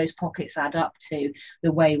all those pockets add up to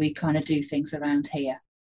the way we kind of do things around here.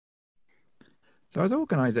 So as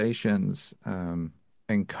organisations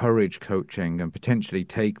encourage coaching and potentially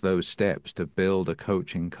take those steps to build a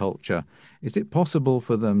coaching culture, is it possible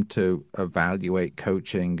for them to evaluate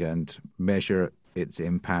coaching and measure its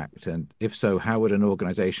impact? And if so, how would an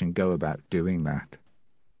organisation go about doing that?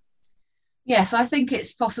 Yes, I think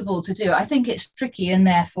it's possible to do. I think it's tricky, and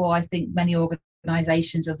therefore I think many organisations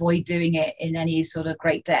organisations avoid doing it in any sort of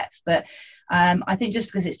great depth. But I think just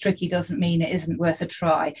because it's tricky doesn't mean it isn't worth a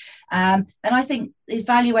try. And I think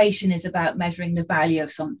evaluation is about measuring the value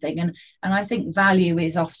of something. And I think value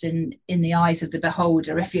is often in the eyes of the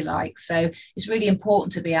beholder, if you like. So it's really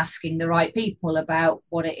important to be asking the right people about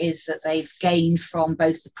what it is that they've gained from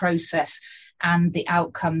both the process and the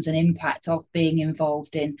outcomes and impact of being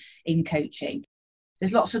involved in coaching.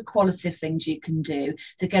 There's lots of qualitative things you can do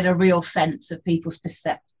to get a real sense of people's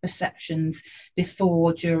perceptions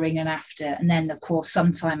before, during and after, and then of course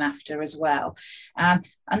sometime after as well. And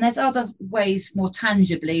there's other ways more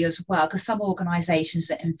tangibly as well, because some organisations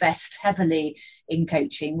that invest heavily in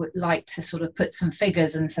coaching would like to sort of put some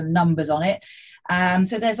figures and some numbers on it.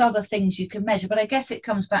 So there's other things you can measure, but I guess it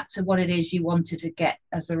comes back to what it is you wanted to get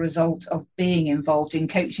as a result of being involved in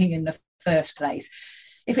coaching in the first place.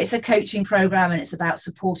 If it's a coaching program and it's about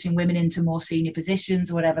supporting women into more senior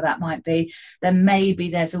positions or whatever that might be, then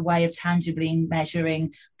maybe there's a way of tangibly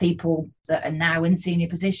measuring people that are now in senior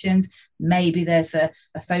positions. Maybe there's a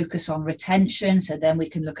focus on retention. So then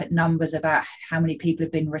we can look at numbers about how many people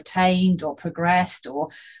have been retained or progressed or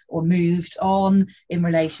moved on in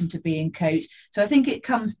relation to being coached. So I think it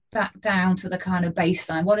comes back down to the kind of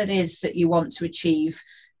baseline, what it is that you want to achieve,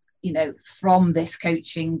 from this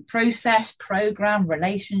coaching process, program,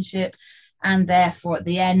 relationship, and therefore at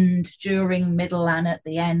the end, during, middle, and at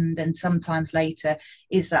the end, and sometimes later,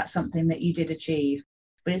 is that something that you did achieve?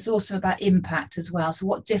 But it's also about impact as well. So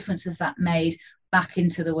what difference has that made back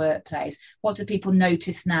into the workplace? What do people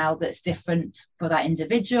notice now that's different for that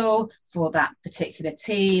individual, for that particular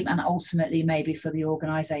team, and ultimately maybe for the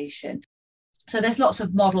organisation? So there's lots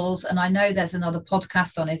of models, and I know there's another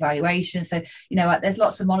podcast on evaluation. So, there's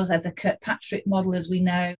lots of models. There's a Kirkpatrick model, as we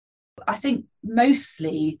know. I think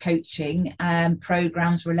mostly coaching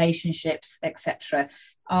programs, relationships, etc.,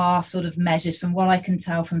 are sort of measures, from what I can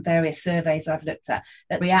tell from various surveys I've looked at,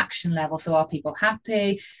 that reaction level. So are people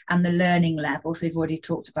happy? And the learning level. So we've already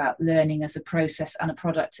talked about learning as a process and a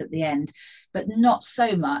product at the end, but not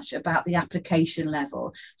so much about the application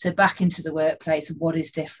level. So back into the workplace, what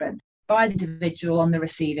is different? By the individual on the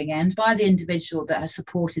receiving end, by the individual that has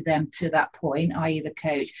supported them to that point, i.e. the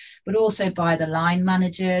coach, but also by the line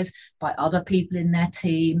managers, by other people in their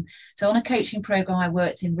team. So on a coaching program I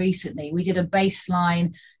worked in recently, we did a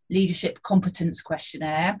baseline leadership competence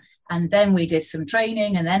questionnaire, and then we did some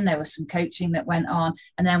training, and then there was some coaching that went on,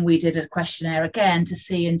 and then we did a questionnaire again to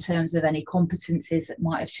see in terms of any competencies that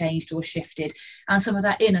might have changed or shifted, and some of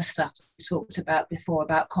that inner stuff we talked about before,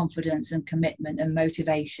 about confidence and commitment and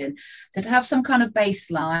motivation. So to have some kind of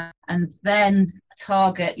baseline and then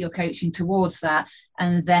target your coaching towards that,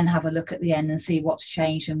 and then have a look at the end and see what's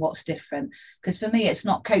changed and what's different. Because for me, it's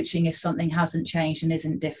not coaching if something hasn't changed and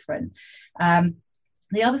isn't different.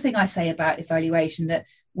 The other thing I say about evaluation, that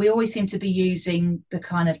we always seem to be using the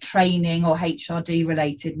kind of training or HRD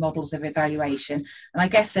related models of evaluation. And I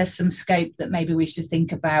guess there's some scope that maybe we should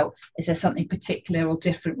think about. Is there something particular or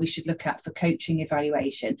different we should look at for coaching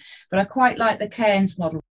evaluation? But I quite like the Cairns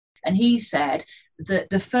model. And he said that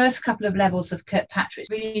the first couple of levels of Kirkpatrick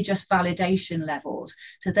really just validation levels.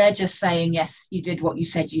 So they're just saying, yes, you did what you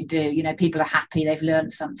said you do. People are happy, they've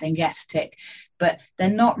learned something, yes, tick. But they're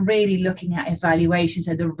not really looking at evaluation,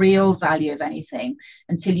 so the real value of anything,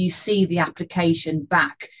 until you see the application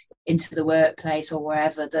back into the workplace or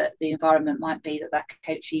wherever the environment might be that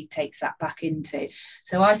coachee takes that back into.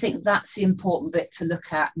 So I think that's the important bit to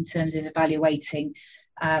look at in terms of evaluating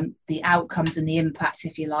the outcomes and the impact,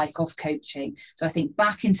 if you like, of coaching. So I think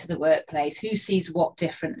back into the workplace, who sees what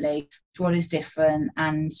differently, what is different,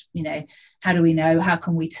 and how do we know, how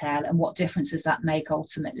can we tell, and what difference does that make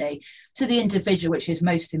ultimately to the individual, which is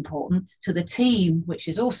most important, to the team, which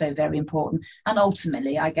is also very important, and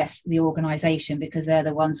ultimately I guess the organisation, because they're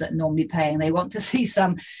the ones that are normally paying. They want to see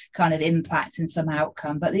some kind of impact and some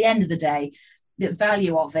outcome, but at the end of the day, the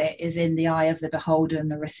value of it is in the eye of the beholder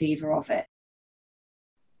and the receiver of it.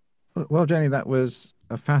 Well, Jenny, that was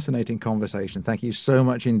a fascinating conversation. Thank you so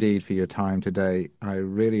much indeed for your time today. I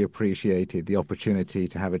really appreciated the opportunity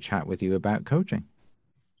to have a chat with you about coaching.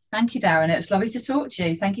 Thank you, Darren. It was lovely to talk to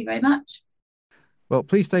you. Thank you very much. Well,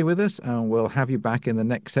 please stay with us and we'll have you back in the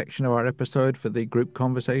next section of our episode for the group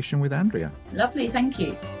conversation with Andrea. Lovely. Thank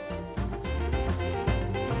you.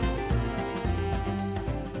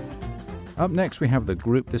 Up next, we have the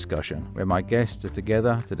group discussion, where my guests are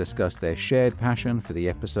together to discuss their shared passion for the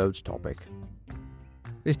episode's topic.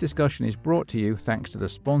 This discussion is brought to you thanks to the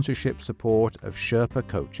sponsorship support of Sherpa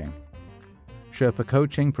Coaching. Sherpa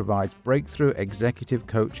Coaching provides breakthrough executive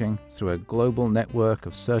coaching through a global network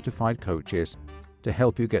of certified coaches to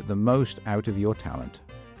help you get the most out of your talent.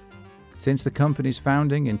 Since the company's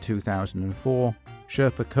founding in 2004,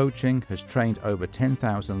 Sherpa Coaching has trained over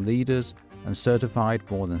 10,000 leaders and certified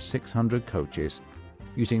more than 600 coaches,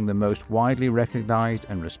 using the most widely recognized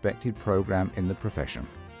and respected program in the profession.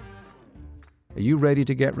 Are you ready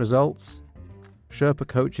to get results? Sherpa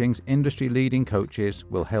Coaching's industry-leading coaches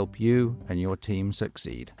will help you and your team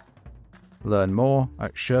succeed. Learn more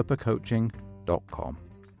at sherpacoaching.com.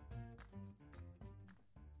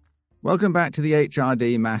 Welcome back to the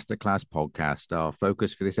HRD Masterclass podcast. Our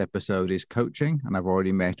focus for this episode is coaching, and I've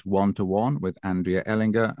already met one-to-one with Andrea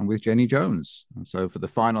Ellinger and with Jenny Jones. And so for the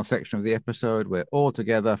final section of the episode, we're all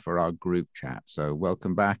together for our group chat. So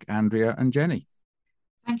welcome back, Andrea and Jenny.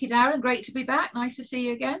 Thank you, Darren. Great to be back. Nice to see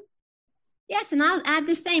you again. Yes, and I'll add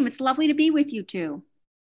the same. It's lovely to be with you too.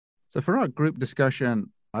 So for our group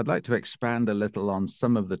discussion, I'd like to expand a little on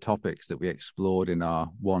some of the topics that we explored in our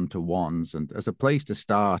one-to-ones. And as a place to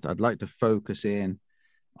start, I'd like to focus in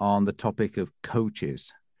on the topic of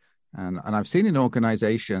coaches. And I've seen in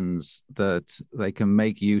organizations that they can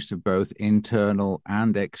make use of both internal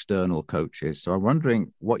and external coaches. So I'm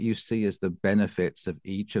wondering what you see as the benefits of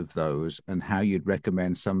each of those and how you'd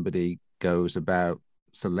recommend somebody goes about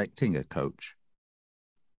selecting a coach.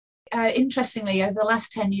 Interestingly, over the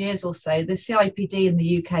last 10 years or so, the CIPD in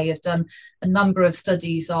the UK have done a number of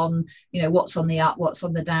studies on, what's on the up, what's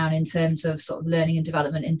on the down in terms of sort of learning and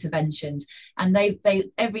development interventions. And they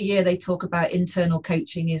every year they talk about internal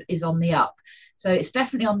coaching is on the up. So it's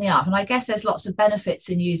definitely on the up. And I guess there's lots of benefits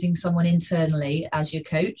in using someone internally as your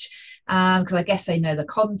coach, because I guess they know the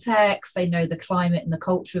context, they know the climate and the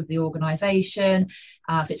culture of the organization.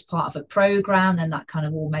 If it's part of a program, then that kind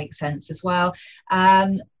of all makes sense as well.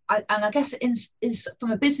 And I guess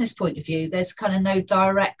from a business point of view, there's kind of no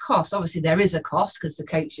direct cost. Obviously, there is a cost because the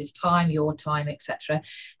coach's time, your time, etc.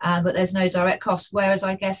 But there's no direct cost. Whereas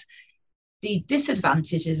I guess the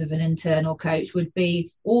disadvantages of an internal coach would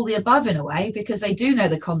be all the above in a way, because they do know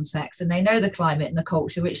the context and they know the climate and the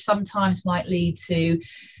culture, which sometimes might lead to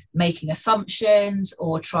making assumptions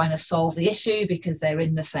or trying to solve the issue because they're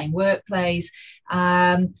in the same workplace.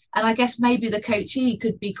 And I guess maybe the coachee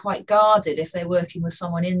could be quite guarded if they're working with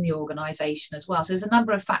someone in the organization as well. So there's a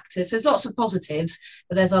number of factors. There's lots of positives,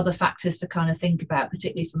 but there's other factors to kind of think about,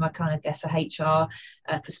 particularly from a HR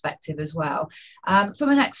perspective as well. From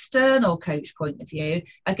an external coach point of view,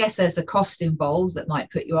 I guess there's the cost involved that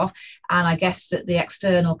might put you off. And I guess that the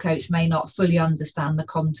external coach may not fully understand the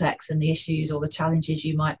context and the issues or the challenges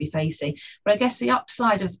you might be facing. But I guess the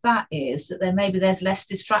upside of that is that there's less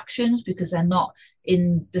distractions because they're not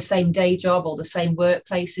in the same day job or the same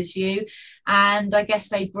workplace as you. And I guess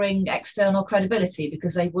they bring external credibility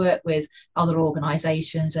because they work with other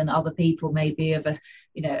organizations and other people maybe of a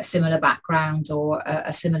similar background or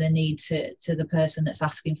a similar need to the person that's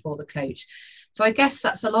asking for the coach. So I guess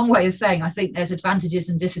that's a long way of saying I think there's advantages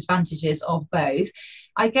and disadvantages of both.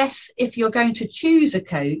 I guess if you're going to choose a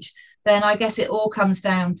coach, then I guess it all comes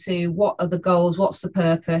down to what are the goals, what's the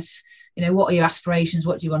purpose, what are your aspirations,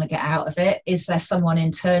 what do you want to get out of it? Is there someone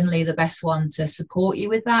internally the best one to support you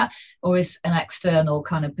with that, or is an external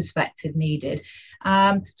kind of perspective needed?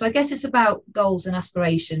 So I guess it's about goals and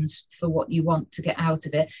aspirations for what you want to get out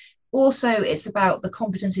of it. Also, it's about the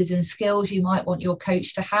competencies and skills you might want your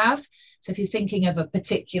coach to have. So if you're thinking of a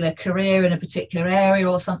particular career in a particular area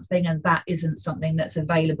or something, and that isn't something that's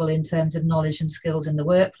available in terms of knowledge and skills in the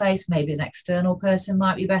workplace, maybe an external person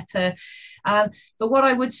might be better. But what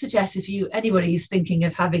I would suggest if anybody is thinking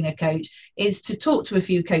of having a coach is to talk to a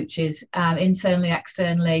few coaches, internally,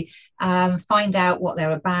 externally, find out what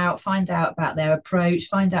they're about, find out about their approach,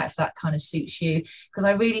 find out if that kind of suits you. Because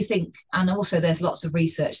I really think, and also there's lots of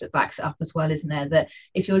research that backs it up as well, isn't there, that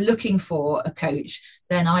if you're looking for a coach,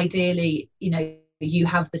 then ideally, you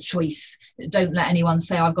have the choice. Don't let anyone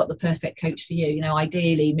say, I've got the perfect coach for you.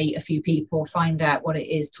 Ideally meet a few people, find out what it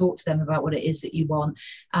is, talk to them about what it is that you want.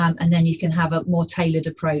 And then you can have a more tailored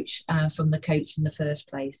approach from the coach in the first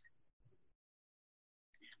place.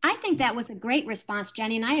 I think that was a great response,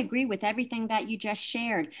 Jenny, and I agree with everything that you just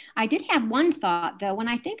shared. I did have one thought, though. When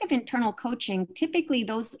I think of internal coaching, typically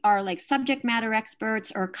those are like subject matter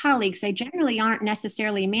experts or colleagues. They generally aren't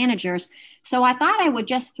necessarily managers. So I thought I would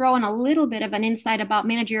just throw in a little bit of an insight about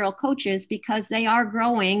managerial coaches because they are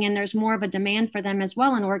growing and there's more of a demand for them as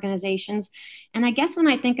well in organizations. And I guess when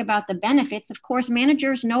I think about the benefits, of course,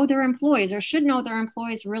 managers know their employees or should know their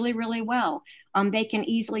employees really, really well. They can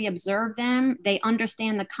easily observe them. They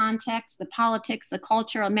understand the context, the politics, the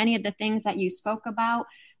culture, many of the things that you spoke about.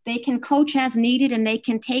 They can coach as needed, and they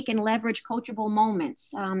can take and leverage coachable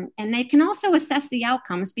moments. And they can also assess the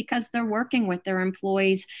outcomes because they're working with their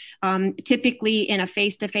employees, typically in a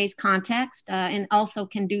face-to-face context, and also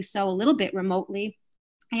can do so a little bit remotely.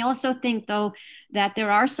 I also think, though, that there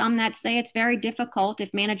are some that say it's very difficult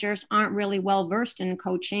if managers aren't really well versed in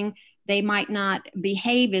coaching. They might not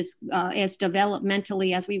behave as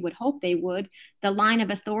developmentally as we would hope they would. The line of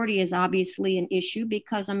authority is obviously an issue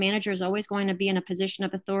because a manager is always going to be in a position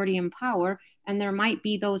of authority and power. And there might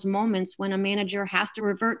be those moments when a manager has to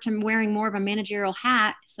revert to wearing more of a managerial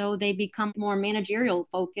hat, so they become more managerial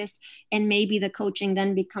focused, and maybe the coaching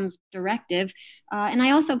then becomes directive. And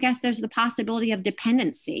I also guess there's the possibility of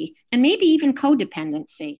dependency and maybe even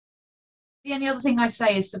codependency. The only other thing I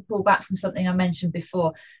say is to pull back from something I mentioned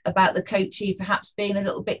before about the coachee perhaps being a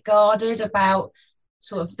little bit guarded about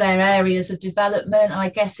sort of their areas of development. And I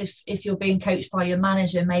guess if you're being coached by your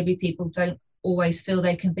manager, maybe people don't always feel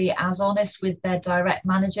they can be as honest with their direct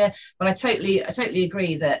manager. But I totally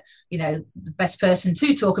agree that, you know, the best person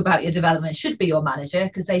to talk about your development should be your manager,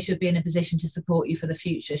 because they should be in a position to support you for the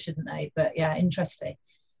future, shouldn't they? But yeah, interesting.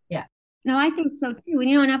 Yeah. No, I think so too.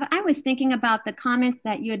 And, and I was thinking about the comments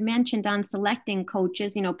that you had mentioned on selecting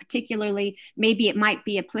coaches, particularly maybe it might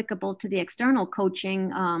be applicable to the external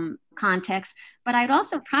coaching context, but I'd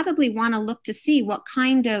also probably want to look to see what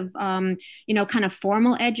kind of, kind of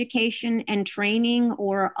formal education and training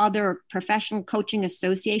or other professional coaching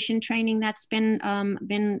association training that's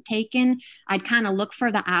been taken. I'd kind of look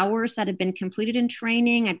for the hours that have been completed in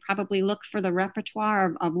training. I'd probably look for the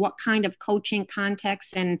repertoire of what kind of coaching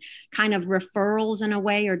contexts and kind of referrals in a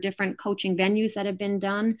way, or different coaching venues that have been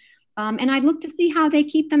done. And I'd look to see how they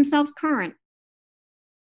keep themselves current.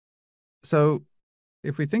 So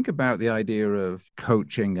if we think about the idea of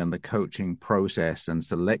coaching and the coaching process and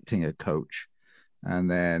selecting a coach, and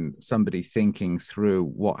then somebody thinking through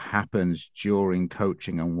what happens during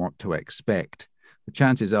coaching and what to expect, the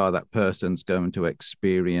chances are that person's going to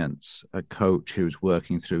experience a coach who's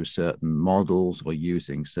working through certain models or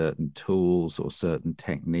using certain tools or certain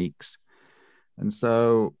techniques. And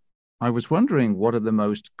so I was wondering, what are the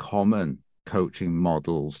most common coaching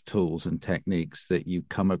models, tools, and techniques that you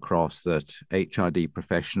come across that HRD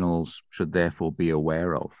professionals should therefore be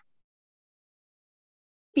aware of?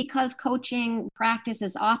 Because coaching practice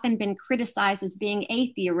has often been criticized as being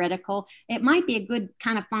atheoretical, it might be a good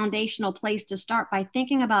kind of foundational place to start by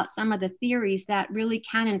thinking about some of the theories that really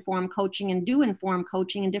can inform coaching and do inform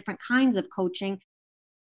coaching and different kinds of coaching.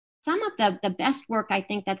 Some of the best work, I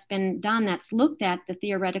think, that's been done that's looked at the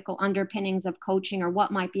theoretical underpinnings of coaching or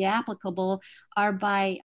what might be applicable are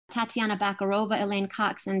by Tatiana Bakarova, Elaine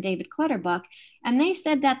Cox, and David Clutterbuck. And they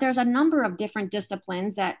said that there's a number of different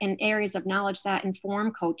disciplines that in areas of knowledge that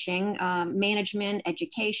inform coaching, management,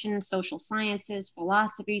 education, social sciences,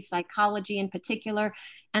 philosophy, psychology in particular.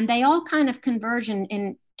 And they all kind of converge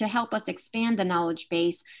in to help us expand the knowledge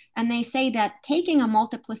base. And they say that taking a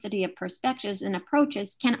multiplicity of perspectives and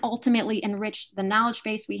approaches can ultimately enrich the knowledge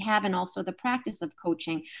base we have and also the practice of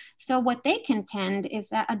coaching. So what they contend is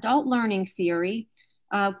that adult learning theory,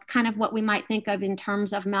 kind of what we might think of in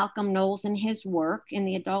terms of Malcolm Knowles and his work in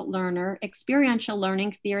The Adult Learner, experiential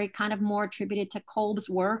learning theory, kind of more attributed to Kolb's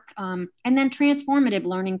work, and then transformative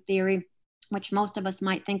learning theory, which most of us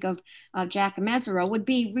might think of Jack Mesereau, would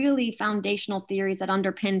be really foundational theories that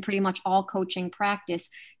underpin pretty much all coaching practice,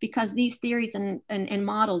 because these theories and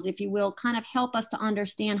models, if you will, kind of help us to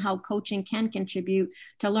understand how coaching can contribute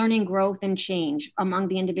to learning, growth, and change among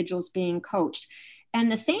the individuals being coached.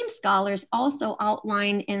 And the same scholars also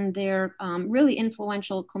outline in their really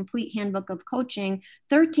influential Complete Handbook of Coaching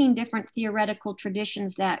 13 different theoretical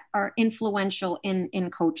traditions that are influential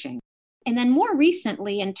in coaching. And then more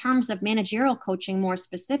recently, in terms of managerial coaching more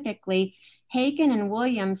specifically, Hagen and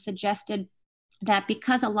Williams suggested that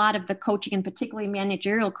because a lot of the coaching, and particularly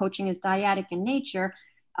managerial coaching, is dyadic in nature,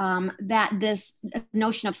 that this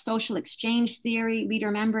notion of social exchange theory,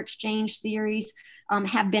 leader-member exchange theories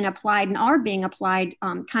have been applied and are being applied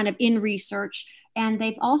kind of in research. And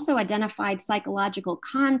they've also identified psychological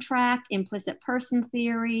contract, implicit person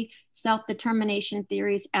theory, self-determination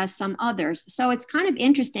theories as some others. So it's kind of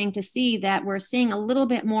interesting to see that we're seeing a little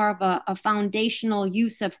bit more of a foundational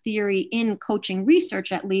use of theory in coaching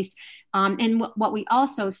research, at least. And what we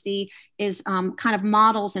also see is kind of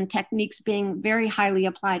models and techniques being very highly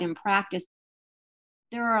applied in practice.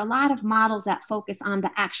 There are a lot of models that focus on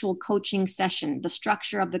the actual coaching session, the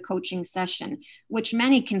structure of the coaching session, which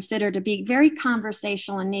many consider to be very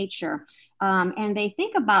conversational in nature. And they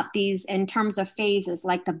think about these in terms of phases,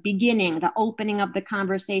 like the beginning, the opening of the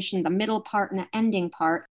conversation, the middle part, and the ending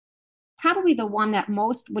part. Probably the one that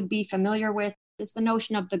most would be familiar with is the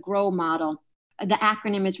notion of the GROW model. The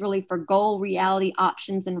acronym is really for goal, reality,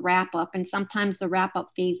 options, and wrap up. And sometimes the wrap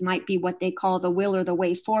up phase might be what they call the will or the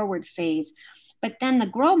way forward phase. But then the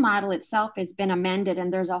GROW model itself has been amended,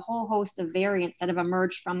 and there's a whole host of variants that have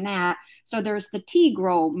emerged from that. So there's the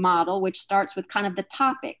T-GROW model, which starts with kind of the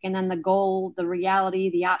topic, and then the goal, the reality,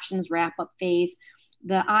 the options, wrap up phase.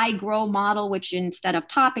 The I-GROW model, which instead of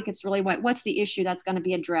topic, it's really what's the issue that's going to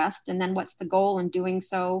be addressed, and then what's the goal in doing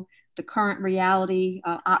so, the current reality,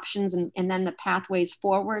 options, and then the pathways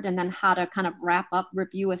forward, and then how to kind of wrap up,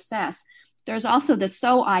 review, assess. There's also the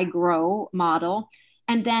So I Grow model.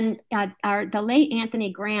 And then the late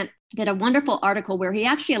Anthony Grant did a wonderful article where he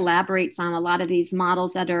actually elaborates on a lot of these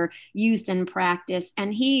models that are used in practice.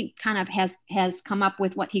 And he kind of has come up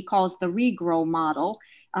with what he calls the Regrow model,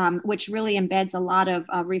 which really embeds a lot of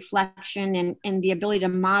reflection and the ability to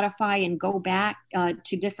modify and go back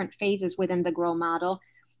to different phases within the GROW model.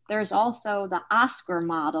 There's also the Oscar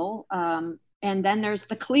model, and then there's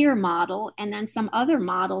the CLEAR model, and then some other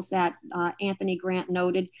models that Anthony Grant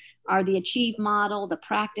noted are the Achieve model, the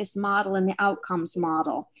Practice model, and the Outcomes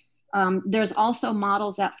model. There's also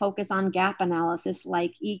models that focus on gap analysis,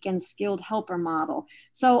 like EEC and Skilled Helper model.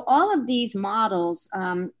 So all of these models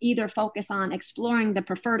either focus on exploring the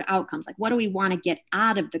preferred outcomes, like what do we want to get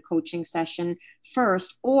out of the coaching session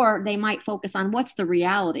first, or they might focus on what's the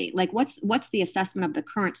reality, like what's the assessment of the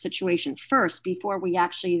current situation first before we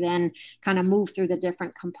actually then kind of move through the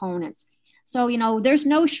different components. So, there's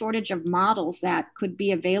no shortage of models that could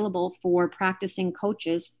be available for practicing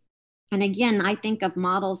coaches. And again, I think of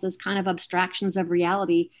models as kind of abstractions of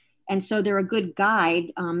reality. And so they're a good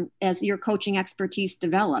guide as your coaching expertise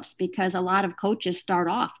develops, because a lot of coaches start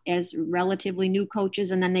off as relatively new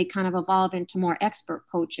coaches, and then they kind of evolve into more expert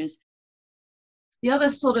coaches. The other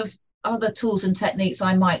sort of other tools and techniques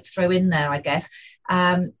I might throw in there, I guess,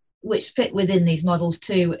 which fit within these models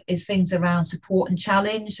too, is things around support and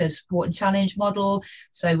challenge. So support and challenge model.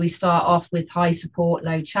 So we start off with high support,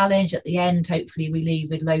 low challenge. At the end, hopefully we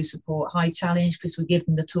leave with low support, high challenge, because we give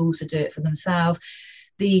them the tools to do it for themselves.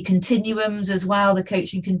 The continuums as well, the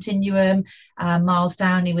coaching continuum, Miles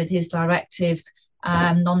Downey with his directive,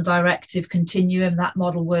 non-directive continuum. That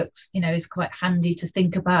model works, is quite handy to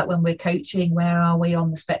think about when we're coaching. Where are we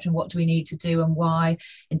on the spectrum? What do we need to do and why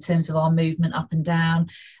in terms of our movement up and down?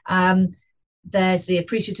 There's the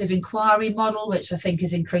appreciative inquiry model, which I think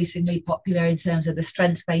is increasingly popular in terms of the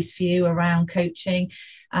strength-based view around coaching.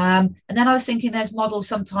 And then I was thinking there's models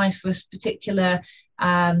sometimes for particular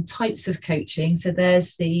types of coaching. So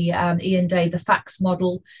there's the Ian Day, the FACS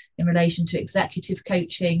model in relation to executive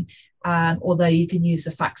coaching, although you can use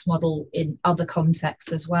the FACS model in other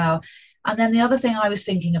contexts as well. And then the other thing I was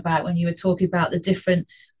thinking about when you were talking about the different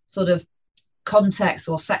sort of contexts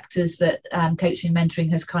or sectors that coaching and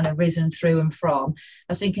mentoring has kind of risen through and from,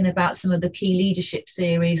 I was thinking about some of the key leadership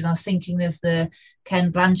theories, and I was thinking of the Ken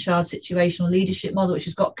Blanchard situational leadership model, which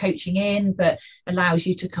has got coaching in but allows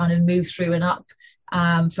you to kind of move through and up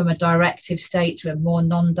from a directive state to a more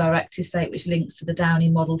non-directive state, which links to the Downey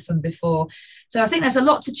model from before. So I think there's a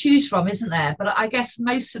lot to choose from, isn't there? But I guess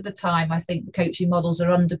most of the time, I think the coaching models are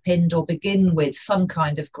underpinned or begin with some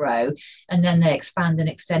kind of grow, and then they expand and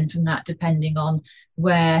extend from that, depending on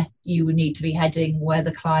where you would need to be heading, where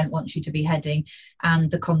the client wants you to be heading, and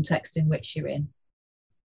the context in which you're in.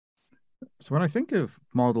 So when I think of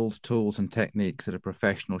models, tools, and techniques that a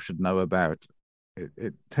professional should know about,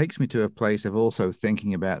 it takes me to a place of also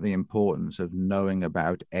thinking about the importance of knowing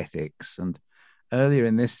about ethics. And earlier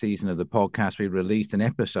in this season of the podcast, we released an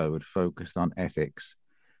episode focused on ethics.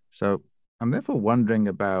 So I'm therefore wondering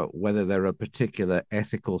about whether there are particular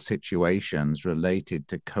ethical situations related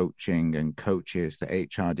to coaching and coaches that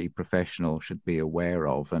HRD professionals should be aware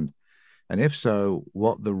of. And if so,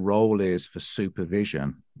 what the role is for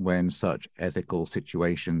supervision when such ethical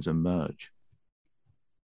situations emerge.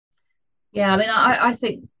 Yeah, I mean, I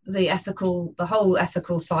think the whole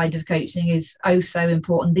ethical side of coaching is so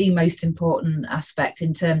important, the most important aspect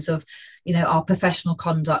in terms of, our professional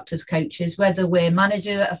conduct as coaches, whether we're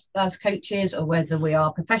managers as coaches or whether we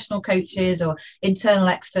are professional coaches or internal,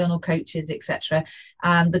 external coaches, etc.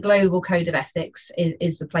 The Global Code of Ethics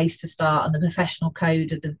is the place to start, and the professional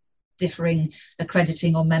code of the differing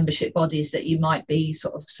accrediting or membership bodies that you might be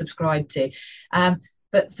sort of subscribed to.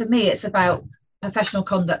 But for me, it's about professional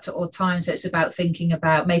conduct at all times. So it's about thinking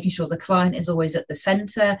about making sure the client is always at the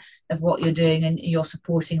center of what you're doing, and you're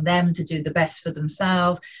supporting them to do the best for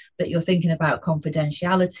themselves, that you're thinking about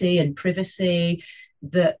confidentiality and privacy,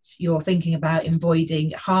 that you're thinking about avoiding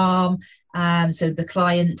harm, So the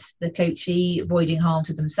client, the coachee, avoiding harm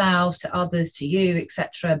to themselves, to others, to you,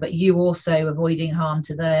 etc. But you also avoiding harm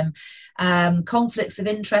to them. Conflicts of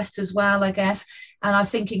interest as well, I guess. And I was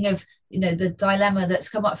thinking of, the dilemma that's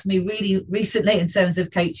come up for me really recently in terms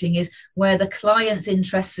of coaching is where the client's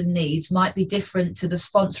interests and needs might be different to the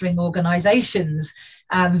sponsoring organisation's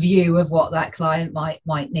view of what that client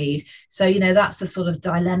might need. So, that's the sort of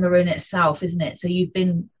dilemma in itself, isn't it? So you've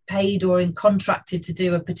been paid or contracted to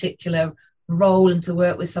do a particular role and to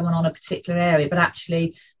work with someone on a particular area, but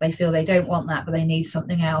actually they feel they don't want that, but they need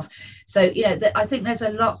something else. So, I think there's a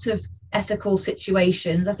lot of ethical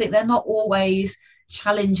situations. I think they're not always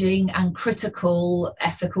challenging and critical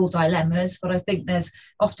ethical dilemmas, but I think there's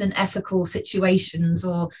often ethical situations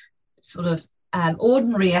or sort of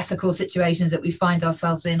ordinary ethical situations that we find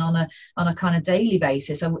ourselves in on a kind of daily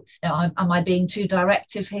basis. Am I being too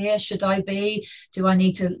directive here? Should I be? Do I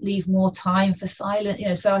need to leave more time for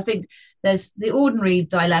silence? So I think there's the ordinary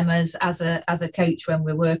dilemmas as a coach when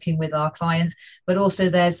we're working with our clients, but also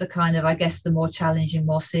there's the kind of, I guess, the more challenging,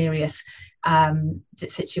 more serious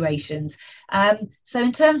situations. So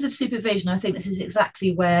in terms of supervision, I think this is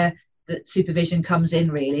exactly where that supervision comes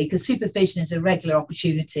in, really, because supervision is a regular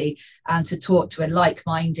opportunity to talk to a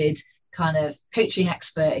like-minded kind of coaching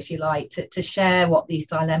expert, if you like, to share what these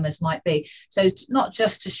dilemmas might be. So not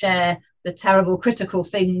just to share the terrible critical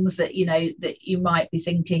things that you might be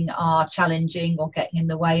thinking are challenging or getting in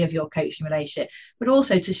the way of your coaching relationship, but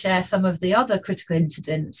also to share some of the other critical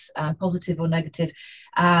incidents, positive or negative,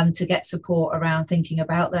 to get support around thinking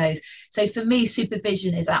about those. So for me,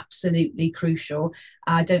 supervision is absolutely crucial.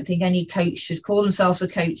 I don't think any coach should call themselves a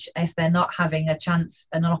coach if they're not having a chance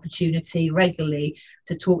and an opportunity regularly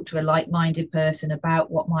to talk to a like-minded person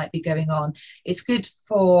about what might be going on. It's good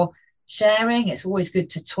for sharing. It's always good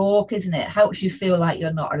to talk, isn't it? It helps you feel like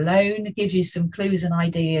you're not alone. It gives you some clues and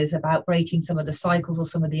ideas about breaking some of the cycles or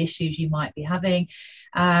some of the issues you might be having.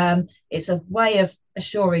 It's a way of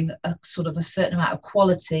assuring a sort of a certain amount of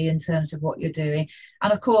quality in terms of what you're doing.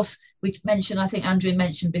 And of course, we mentioned, I think Andrea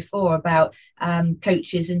mentioned before about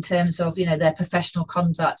coaches in terms of, their professional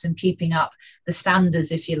conduct and keeping up the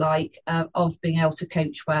standards, if you like, of being able to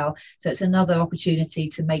coach well. So it's another opportunity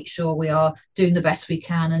to make sure we are doing the best we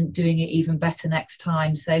can and doing it even better next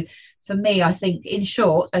time. So for me, I think, in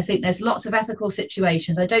short, I think there's lots of ethical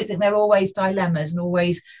situations. I don't think they're always dilemmas and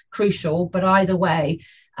always crucial, but either way,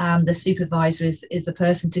 the supervisor is the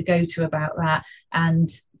person to go to about that and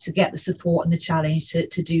to get the support and the challenge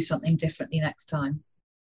to do something differently next time.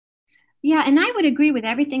 Yeah, and I would agree with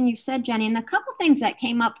everything you said, Jenny. And a couple things that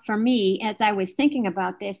came up for me as I was thinking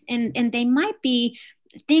about this, and they might be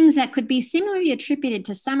things that could be similarly attributed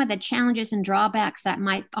to some of the challenges and drawbacks that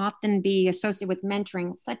might often be associated with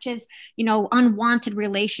mentoring, such as, unwanted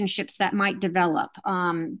relationships that might develop,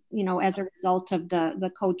 as a result of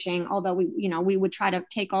the coaching. Although we would try to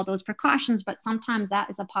take all those precautions, but sometimes that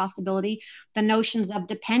is a possibility. The notions of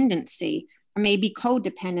dependency, or maybe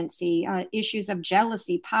codependency, issues of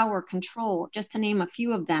jealousy, power, control, just to name a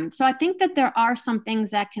few of them. So I think that there are some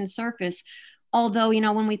things that can surface. Although,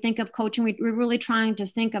 when we think of coaching, we're really trying to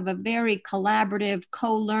think of a very collaborative,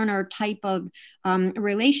 co-learner type of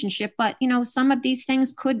relationship. But, some of these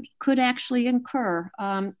things could actually occur.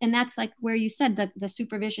 And that's like where you said that the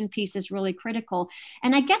supervision piece is really critical.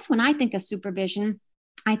 And I guess when I think of supervision,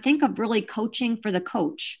 I think of really coaching for the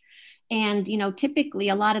coach. And, typically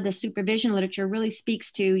a lot of the supervision literature really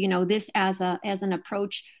speaks to, this as an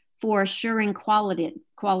approach for assuring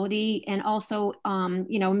quality and also,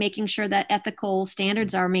 making sure that ethical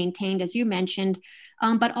standards are maintained, as you mentioned,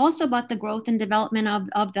 but also about the growth and development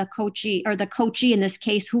of the coachee, or the coachee in this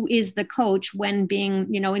case, who is the coach when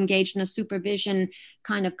being, engaged in a supervision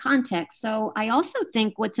kind of context. So I also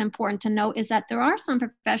think what's important to note is that there are some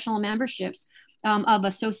professional memberships of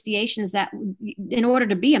associations that in order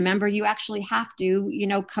to be a member, you actually have to,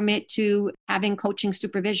 commit to having coaching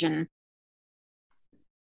supervision.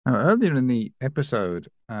 Now, earlier in the episode,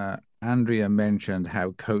 Andrea mentioned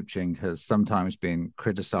how coaching has sometimes been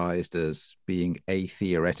criticized as being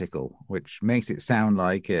atheoretical, which makes it sound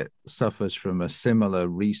like it suffers from a similar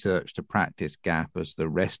research to practice gap as the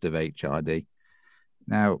rest of HRD.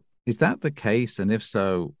 Now, is that the case? And if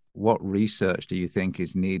so, what research do you think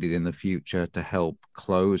is needed in the future to help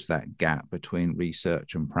close that gap between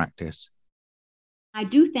research and practice? I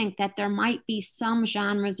do think that there might be some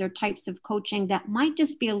genres or types of coaching that might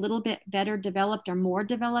just be a little bit better developed or more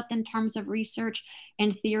developed in terms of research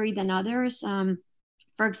and theory than others.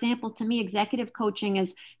 For example, to me, executive coaching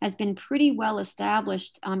has been pretty well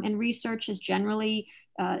established, and research has generally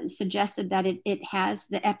suggested that it has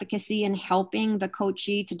the efficacy in helping the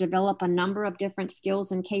coachee to develop a number of different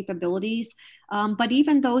skills and capabilities. But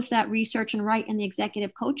even those that research and write in the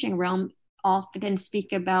executive coaching realm often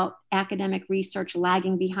speak about academic research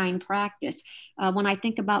lagging behind practice. When I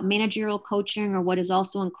think about managerial coaching, or what is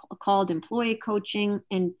also called employee coaching,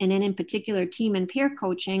 and in particular team and peer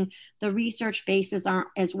coaching, the research bases aren't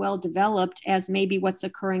as well developed as maybe what's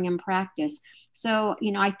occurring in practice. So,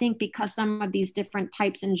 I think because some of these different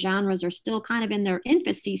types and genres are still kind of in their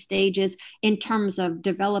infancy stages in terms of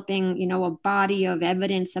developing, a body of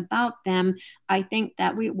evidence about them, I think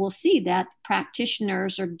that we will see that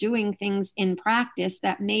practitioners are doing things in practice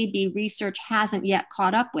that maybe research hasn't yet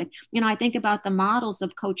caught up with. I think about the models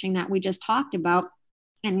of coaching that we just talked about.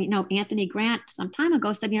 And, Anthony Grant some time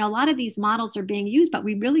ago said, a lot of these models are being used, but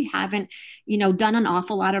we really haven't, done an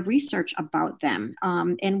awful lot of research about them,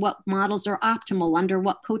 and what models are optimal under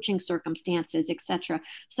what coaching circumstances, et cetera.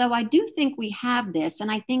 So I do think we have this.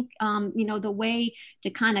 And I think, the way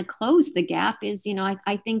to kind of close the gap is,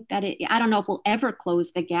 I think that I don't know if we'll ever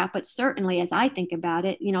close the gap, but certainly as I think about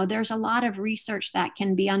it, there's a lot of research that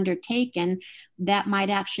can be undertaken that might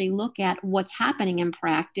actually look at what's happening in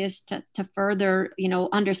practice to further,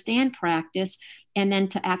 understand practice, and then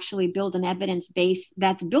to actually build an evidence base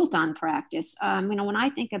that's built on practice. When I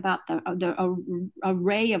think about the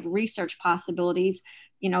array of research possibilities,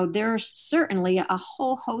 there's certainly a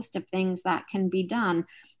whole host of things that can be done.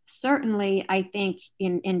 Certainly, I think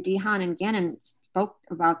in DeHaan and Gannon spoke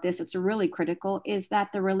about this, it's really critical, is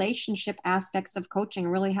that the relationship aspects of coaching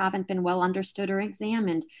really haven't been well understood or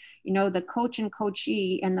examined. The coach and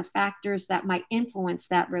coachee and the factors that might influence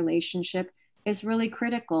that relationship is really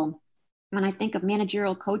critical. When I think of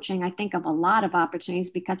managerial coaching, I think of a lot of opportunities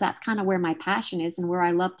because that's kind of where my passion is and where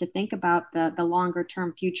I love to think about the longer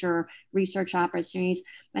term future research opportunities.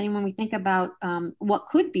 And when we think about what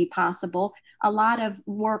could be possible, a lot of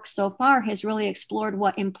work so far has really explored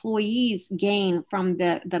what employees gain from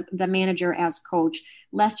the manager as coach,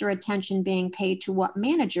 lesser attention being paid to what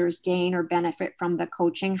managers gain or benefit from the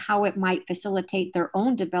coaching, how it might facilitate their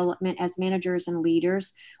own development as managers and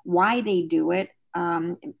leaders, why they do it,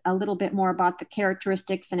 a little bit more about the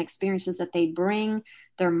characteristics and experiences that they bring,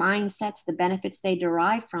 their mindsets, the benefits they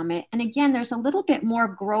derive from it. And again, there's a little bit more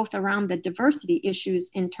growth around the diversity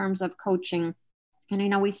issues in terms of coaching.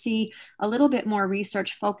 And, we see a little bit more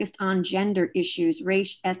research focused on gender issues,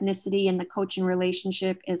 race, ethnicity, and the coaching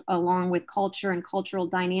relationship is along with culture and cultural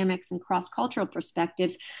dynamics and cross-cultural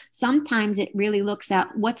perspectives. Sometimes it really looks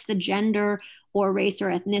at what's the gender or race or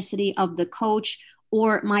ethnicity of the coach,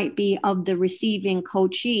 or it might be of the receiving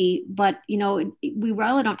coachee. But, we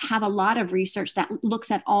really don't have a lot of research that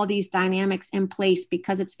looks at all these dynamics in place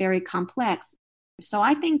because it's very complex. So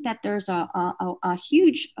I think that there's a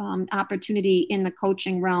huge opportunity in the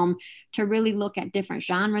coaching realm to really look at different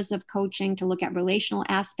genres of coaching, to look at relational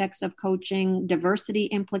aspects of coaching, diversity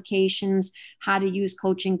implications, how to use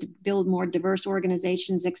coaching to build more diverse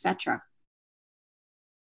organizations, et cetera.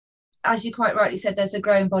 As you quite rightly said, there's a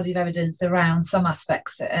growing body of evidence around some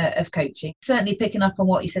aspects of coaching. Certainly picking up on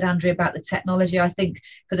what you said, Andrea, about the technology, I think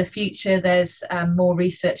for the future, there's more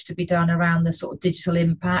research to be done around the sort of digital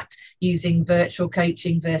impact using virtual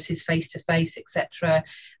coaching versus face-to-face, etc.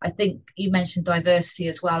 I think you mentioned diversity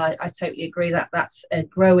as well. I totally agree that that's a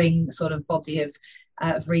growing sort of body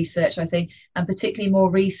of research, I think, and particularly more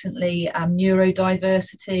recently,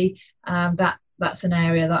 neurodiversity, that's an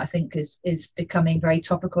area that I think is becoming very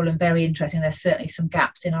topical and very interesting. There's certainly some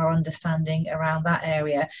gaps in our understanding around that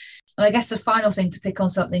area. And I guess the final thing, to pick on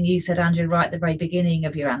something you said, Andrew, right at the very beginning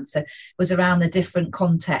of your answer, was around the different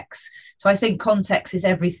contexts. So I think context is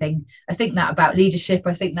everything. I think that about leadership.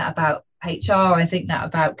 I think that about HR. I think that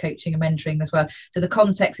about coaching and mentoring as well. So the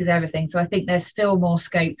context is everything. So I think there's still more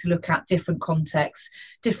scope to look at different contexts,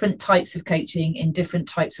 different types of coaching in different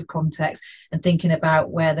types of contexts, and thinking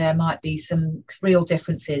about where there might be some real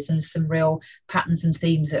differences and some real patterns and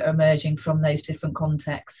themes that are emerging from those different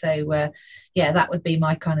contexts. So that would be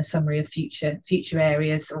my kind of summary of future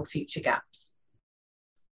areas or future gaps.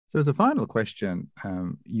 So as a final question,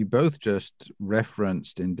 you both just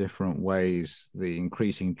referenced in different ways the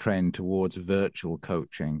increasing trend towards virtual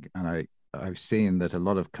coaching. And I've seen that a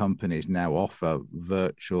lot of companies now offer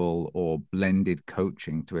virtual or blended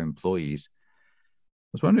coaching to employees.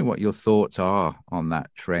 I was wondering what your thoughts are on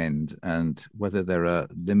that trend and whether there are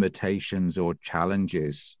limitations or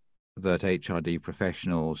challenges that HRD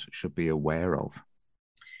professionals should be aware of.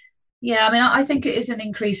 Yeah, I mean, I think it is an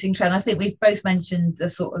increasing trend. I think we've both mentioned the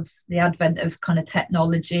sort of the advent of kind of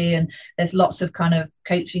technology, and there's lots of kind of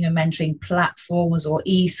coaching and mentoring platforms or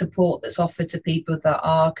e-support that's offered to people that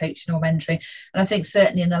are coaching or mentoring. And I think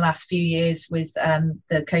certainly in the last few years with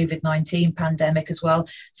the COVID-19 pandemic as well,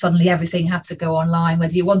 suddenly everything had to go online,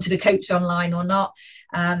 whether you wanted to coach online or not.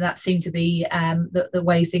 That seemed to be the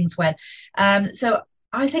way things went. So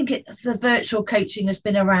I think the virtual coaching has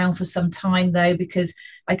been around for some time though, because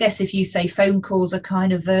I guess if you say phone calls are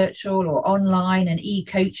kind of virtual or online, and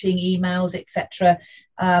e-coaching, emails, etc.,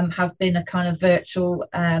 have been a kind of virtual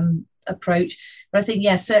approach. But I think,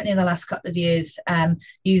 yeah, certainly in the last couple of years,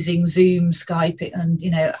 using Zoom, Skype,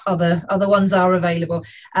 and other ones are available.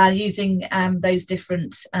 Using those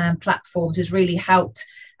different platforms has really helped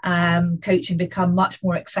coaching become much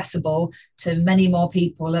more accessible to many more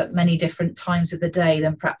people at many different times of the day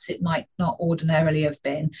than perhaps it might not ordinarily have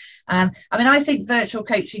been. I mean, I think virtual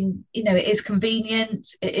coaching, it is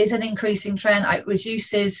convenient. It is an increasing trend. It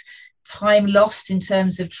reduces time lost in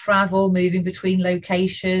terms of travel, moving between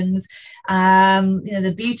locations.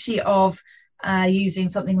 The beauty of using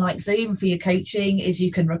something like Zoom for your coaching is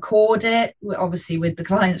you can record it, obviously with the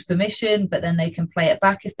client's permission, but then they can play it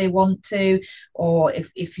back if they want to, or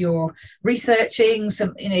if you're researching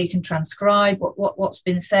some, you can transcribe what's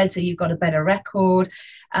been said, so you've got a better record.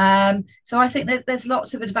 So I think that there's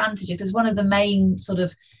lots of advantages, because one of the main sort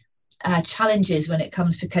of challenges when it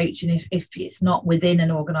comes to coaching, if it's not within an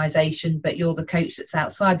organization but you're the coach that's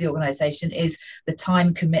outside the organization, is the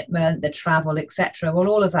time commitment, the travel, etc. Well,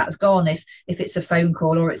 all of that's gone if it's a phone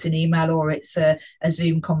call or it's an email or it's a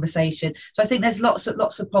Zoom conversation. So I think there's lots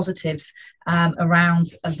of positives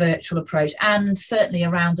around a virtual approach, and certainly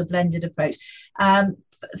around a blended approach.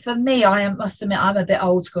 For me, I must admit, I'm a bit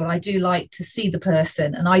old school. I do like to see the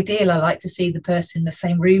person, and ideally I like to see the person in the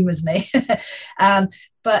same room as me.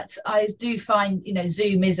 But I do find,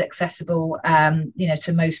 Zoom is accessible,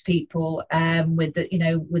 to most people with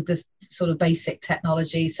the sort of basic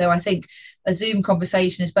technology. So I think a Zoom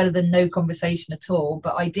conversation is better than no conversation at all.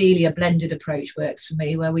 But ideally, a blended approach works for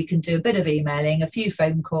me, where we can do a bit of emailing, a few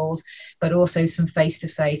phone calls, but also some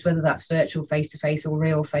face-to-face, whether that's virtual face-to-face or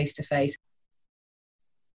real face-to-face.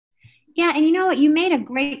 Yeah, and you know what, you made a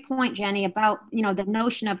great point, Jenny, about the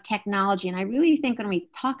notion of technology. And I really think when we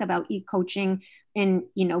talk about e-coaching and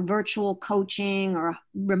virtual coaching or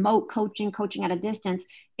remote coaching at a distance,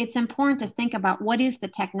 it's important to think about what is the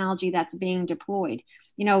technology that's being deployed.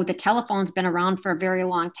 The telephone's been around for a very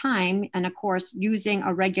long time, and of course, using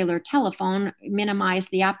a regular telephone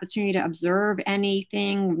minimized the opportunity to observe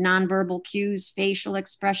anything, nonverbal cues, facial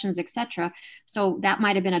expressions, etc. So that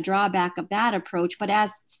might have been a drawback of that approach. But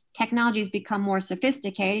as technologies become more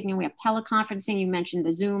sophisticated, we have teleconferencing. You mentioned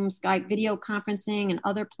the Zoom, Skype video conferencing, and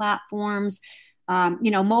other platforms.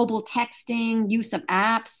 Mobile texting, use of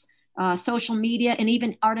apps, social media, and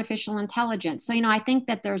even artificial intelligence. So, I think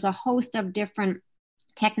that there's a host of different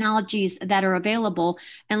technologies that are available.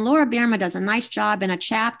 And Laura Bierma does a nice job in a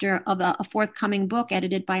chapter of a forthcoming book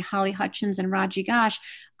edited by Holly Hutchins and Raji Ghosh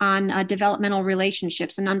on developmental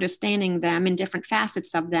relationships and understanding them and different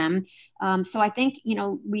facets of them. So I think,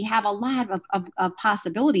 we have a lot of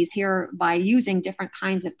possibilities here by using different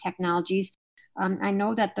kinds of technologies. I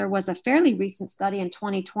know that there was a fairly recent study in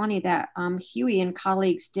 2020 that Huey and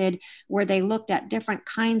colleagues did, where they looked at different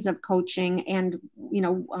kinds of coaching and,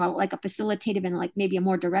 like a facilitative and like maybe a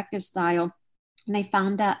more directive style. And they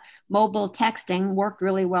found that mobile texting worked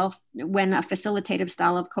really well when a facilitative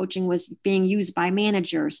style of coaching was being used by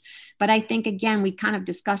managers. But I think, again, we kind of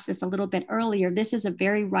discussed this a little bit earlier. This is a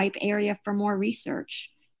very ripe area for more research.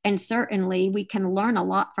 And certainly we can learn a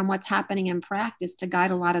lot from what's happening in practice to guide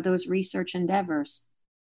a lot of those research endeavors.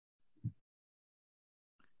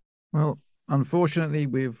 Well, unfortunately,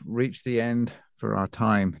 we've reached the end for our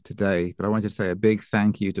time today, but I wanted to say a big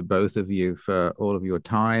thank you to both of you for all of your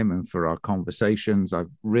time and for our conversations. I've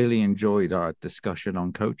really enjoyed our discussion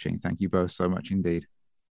on coaching. Thank you both so much indeed.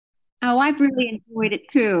 Oh, I've really enjoyed it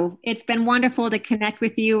too. It's been wonderful to connect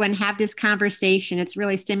with you and have this conversation. It's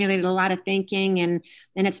really stimulated a lot of thinking, and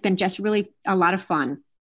it's been just really a lot of fun.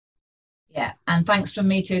 Yeah, and thanks from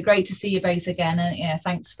me too. Great to see you both again. And yeah,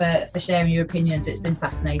 thanks for sharing your opinions. It's been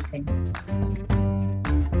fascinating.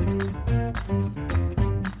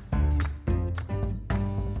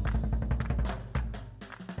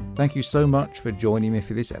 Thank you so much for joining me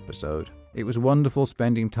for this episode. It was wonderful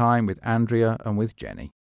spending time with Andrea and with Jenny.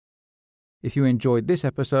 If you enjoyed this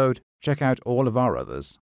episode, check out all of our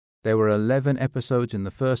others. There were 11 episodes in the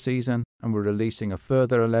first season, and we're releasing a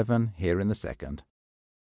further 11 here in the second.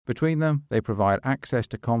 Between them, they provide access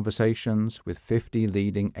to conversations with 50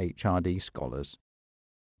 leading HRD scholars.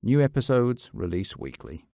 New episodes release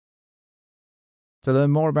weekly. To learn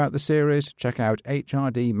more about the series, check out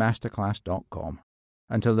hrdmasterclass.com.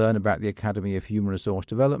 And to learn about the Academy of Human Resource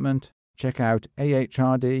Development, check out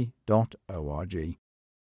ahrd.org.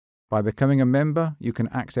 By becoming a member, you can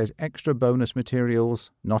access extra bonus materials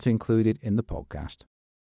not included in the podcast.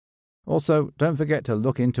 Also, don't forget to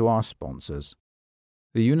look into our sponsors.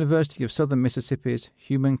 The University of Southern Mississippi's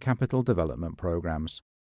Human Capital Development Programs.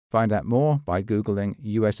 Find out more by Googling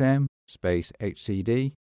USM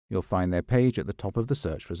HCD. You'll find their page at the top of the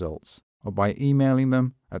search results, or by emailing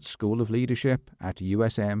them at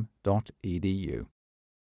schoolofleadership@usm.edu.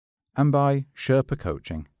 And by Sherpa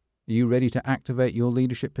Coaching. Are you ready to activate your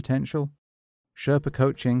leadership potential? Sherpa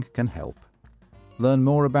Coaching can help. Learn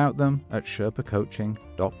more about them at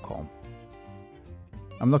sherpacoaching.com.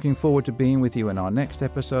 I'm looking forward to being with you in our next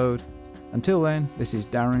episode. Until then, this is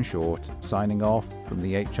Darren Short signing off from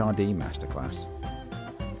the HRD Masterclass.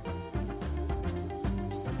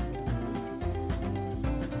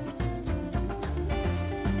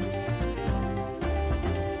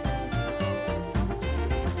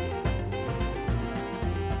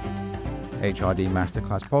 HRD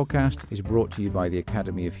Masterclass podcast is brought to you by the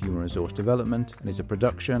Academy of Human Resource Development and is a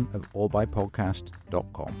production of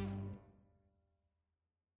allbypodcast.com.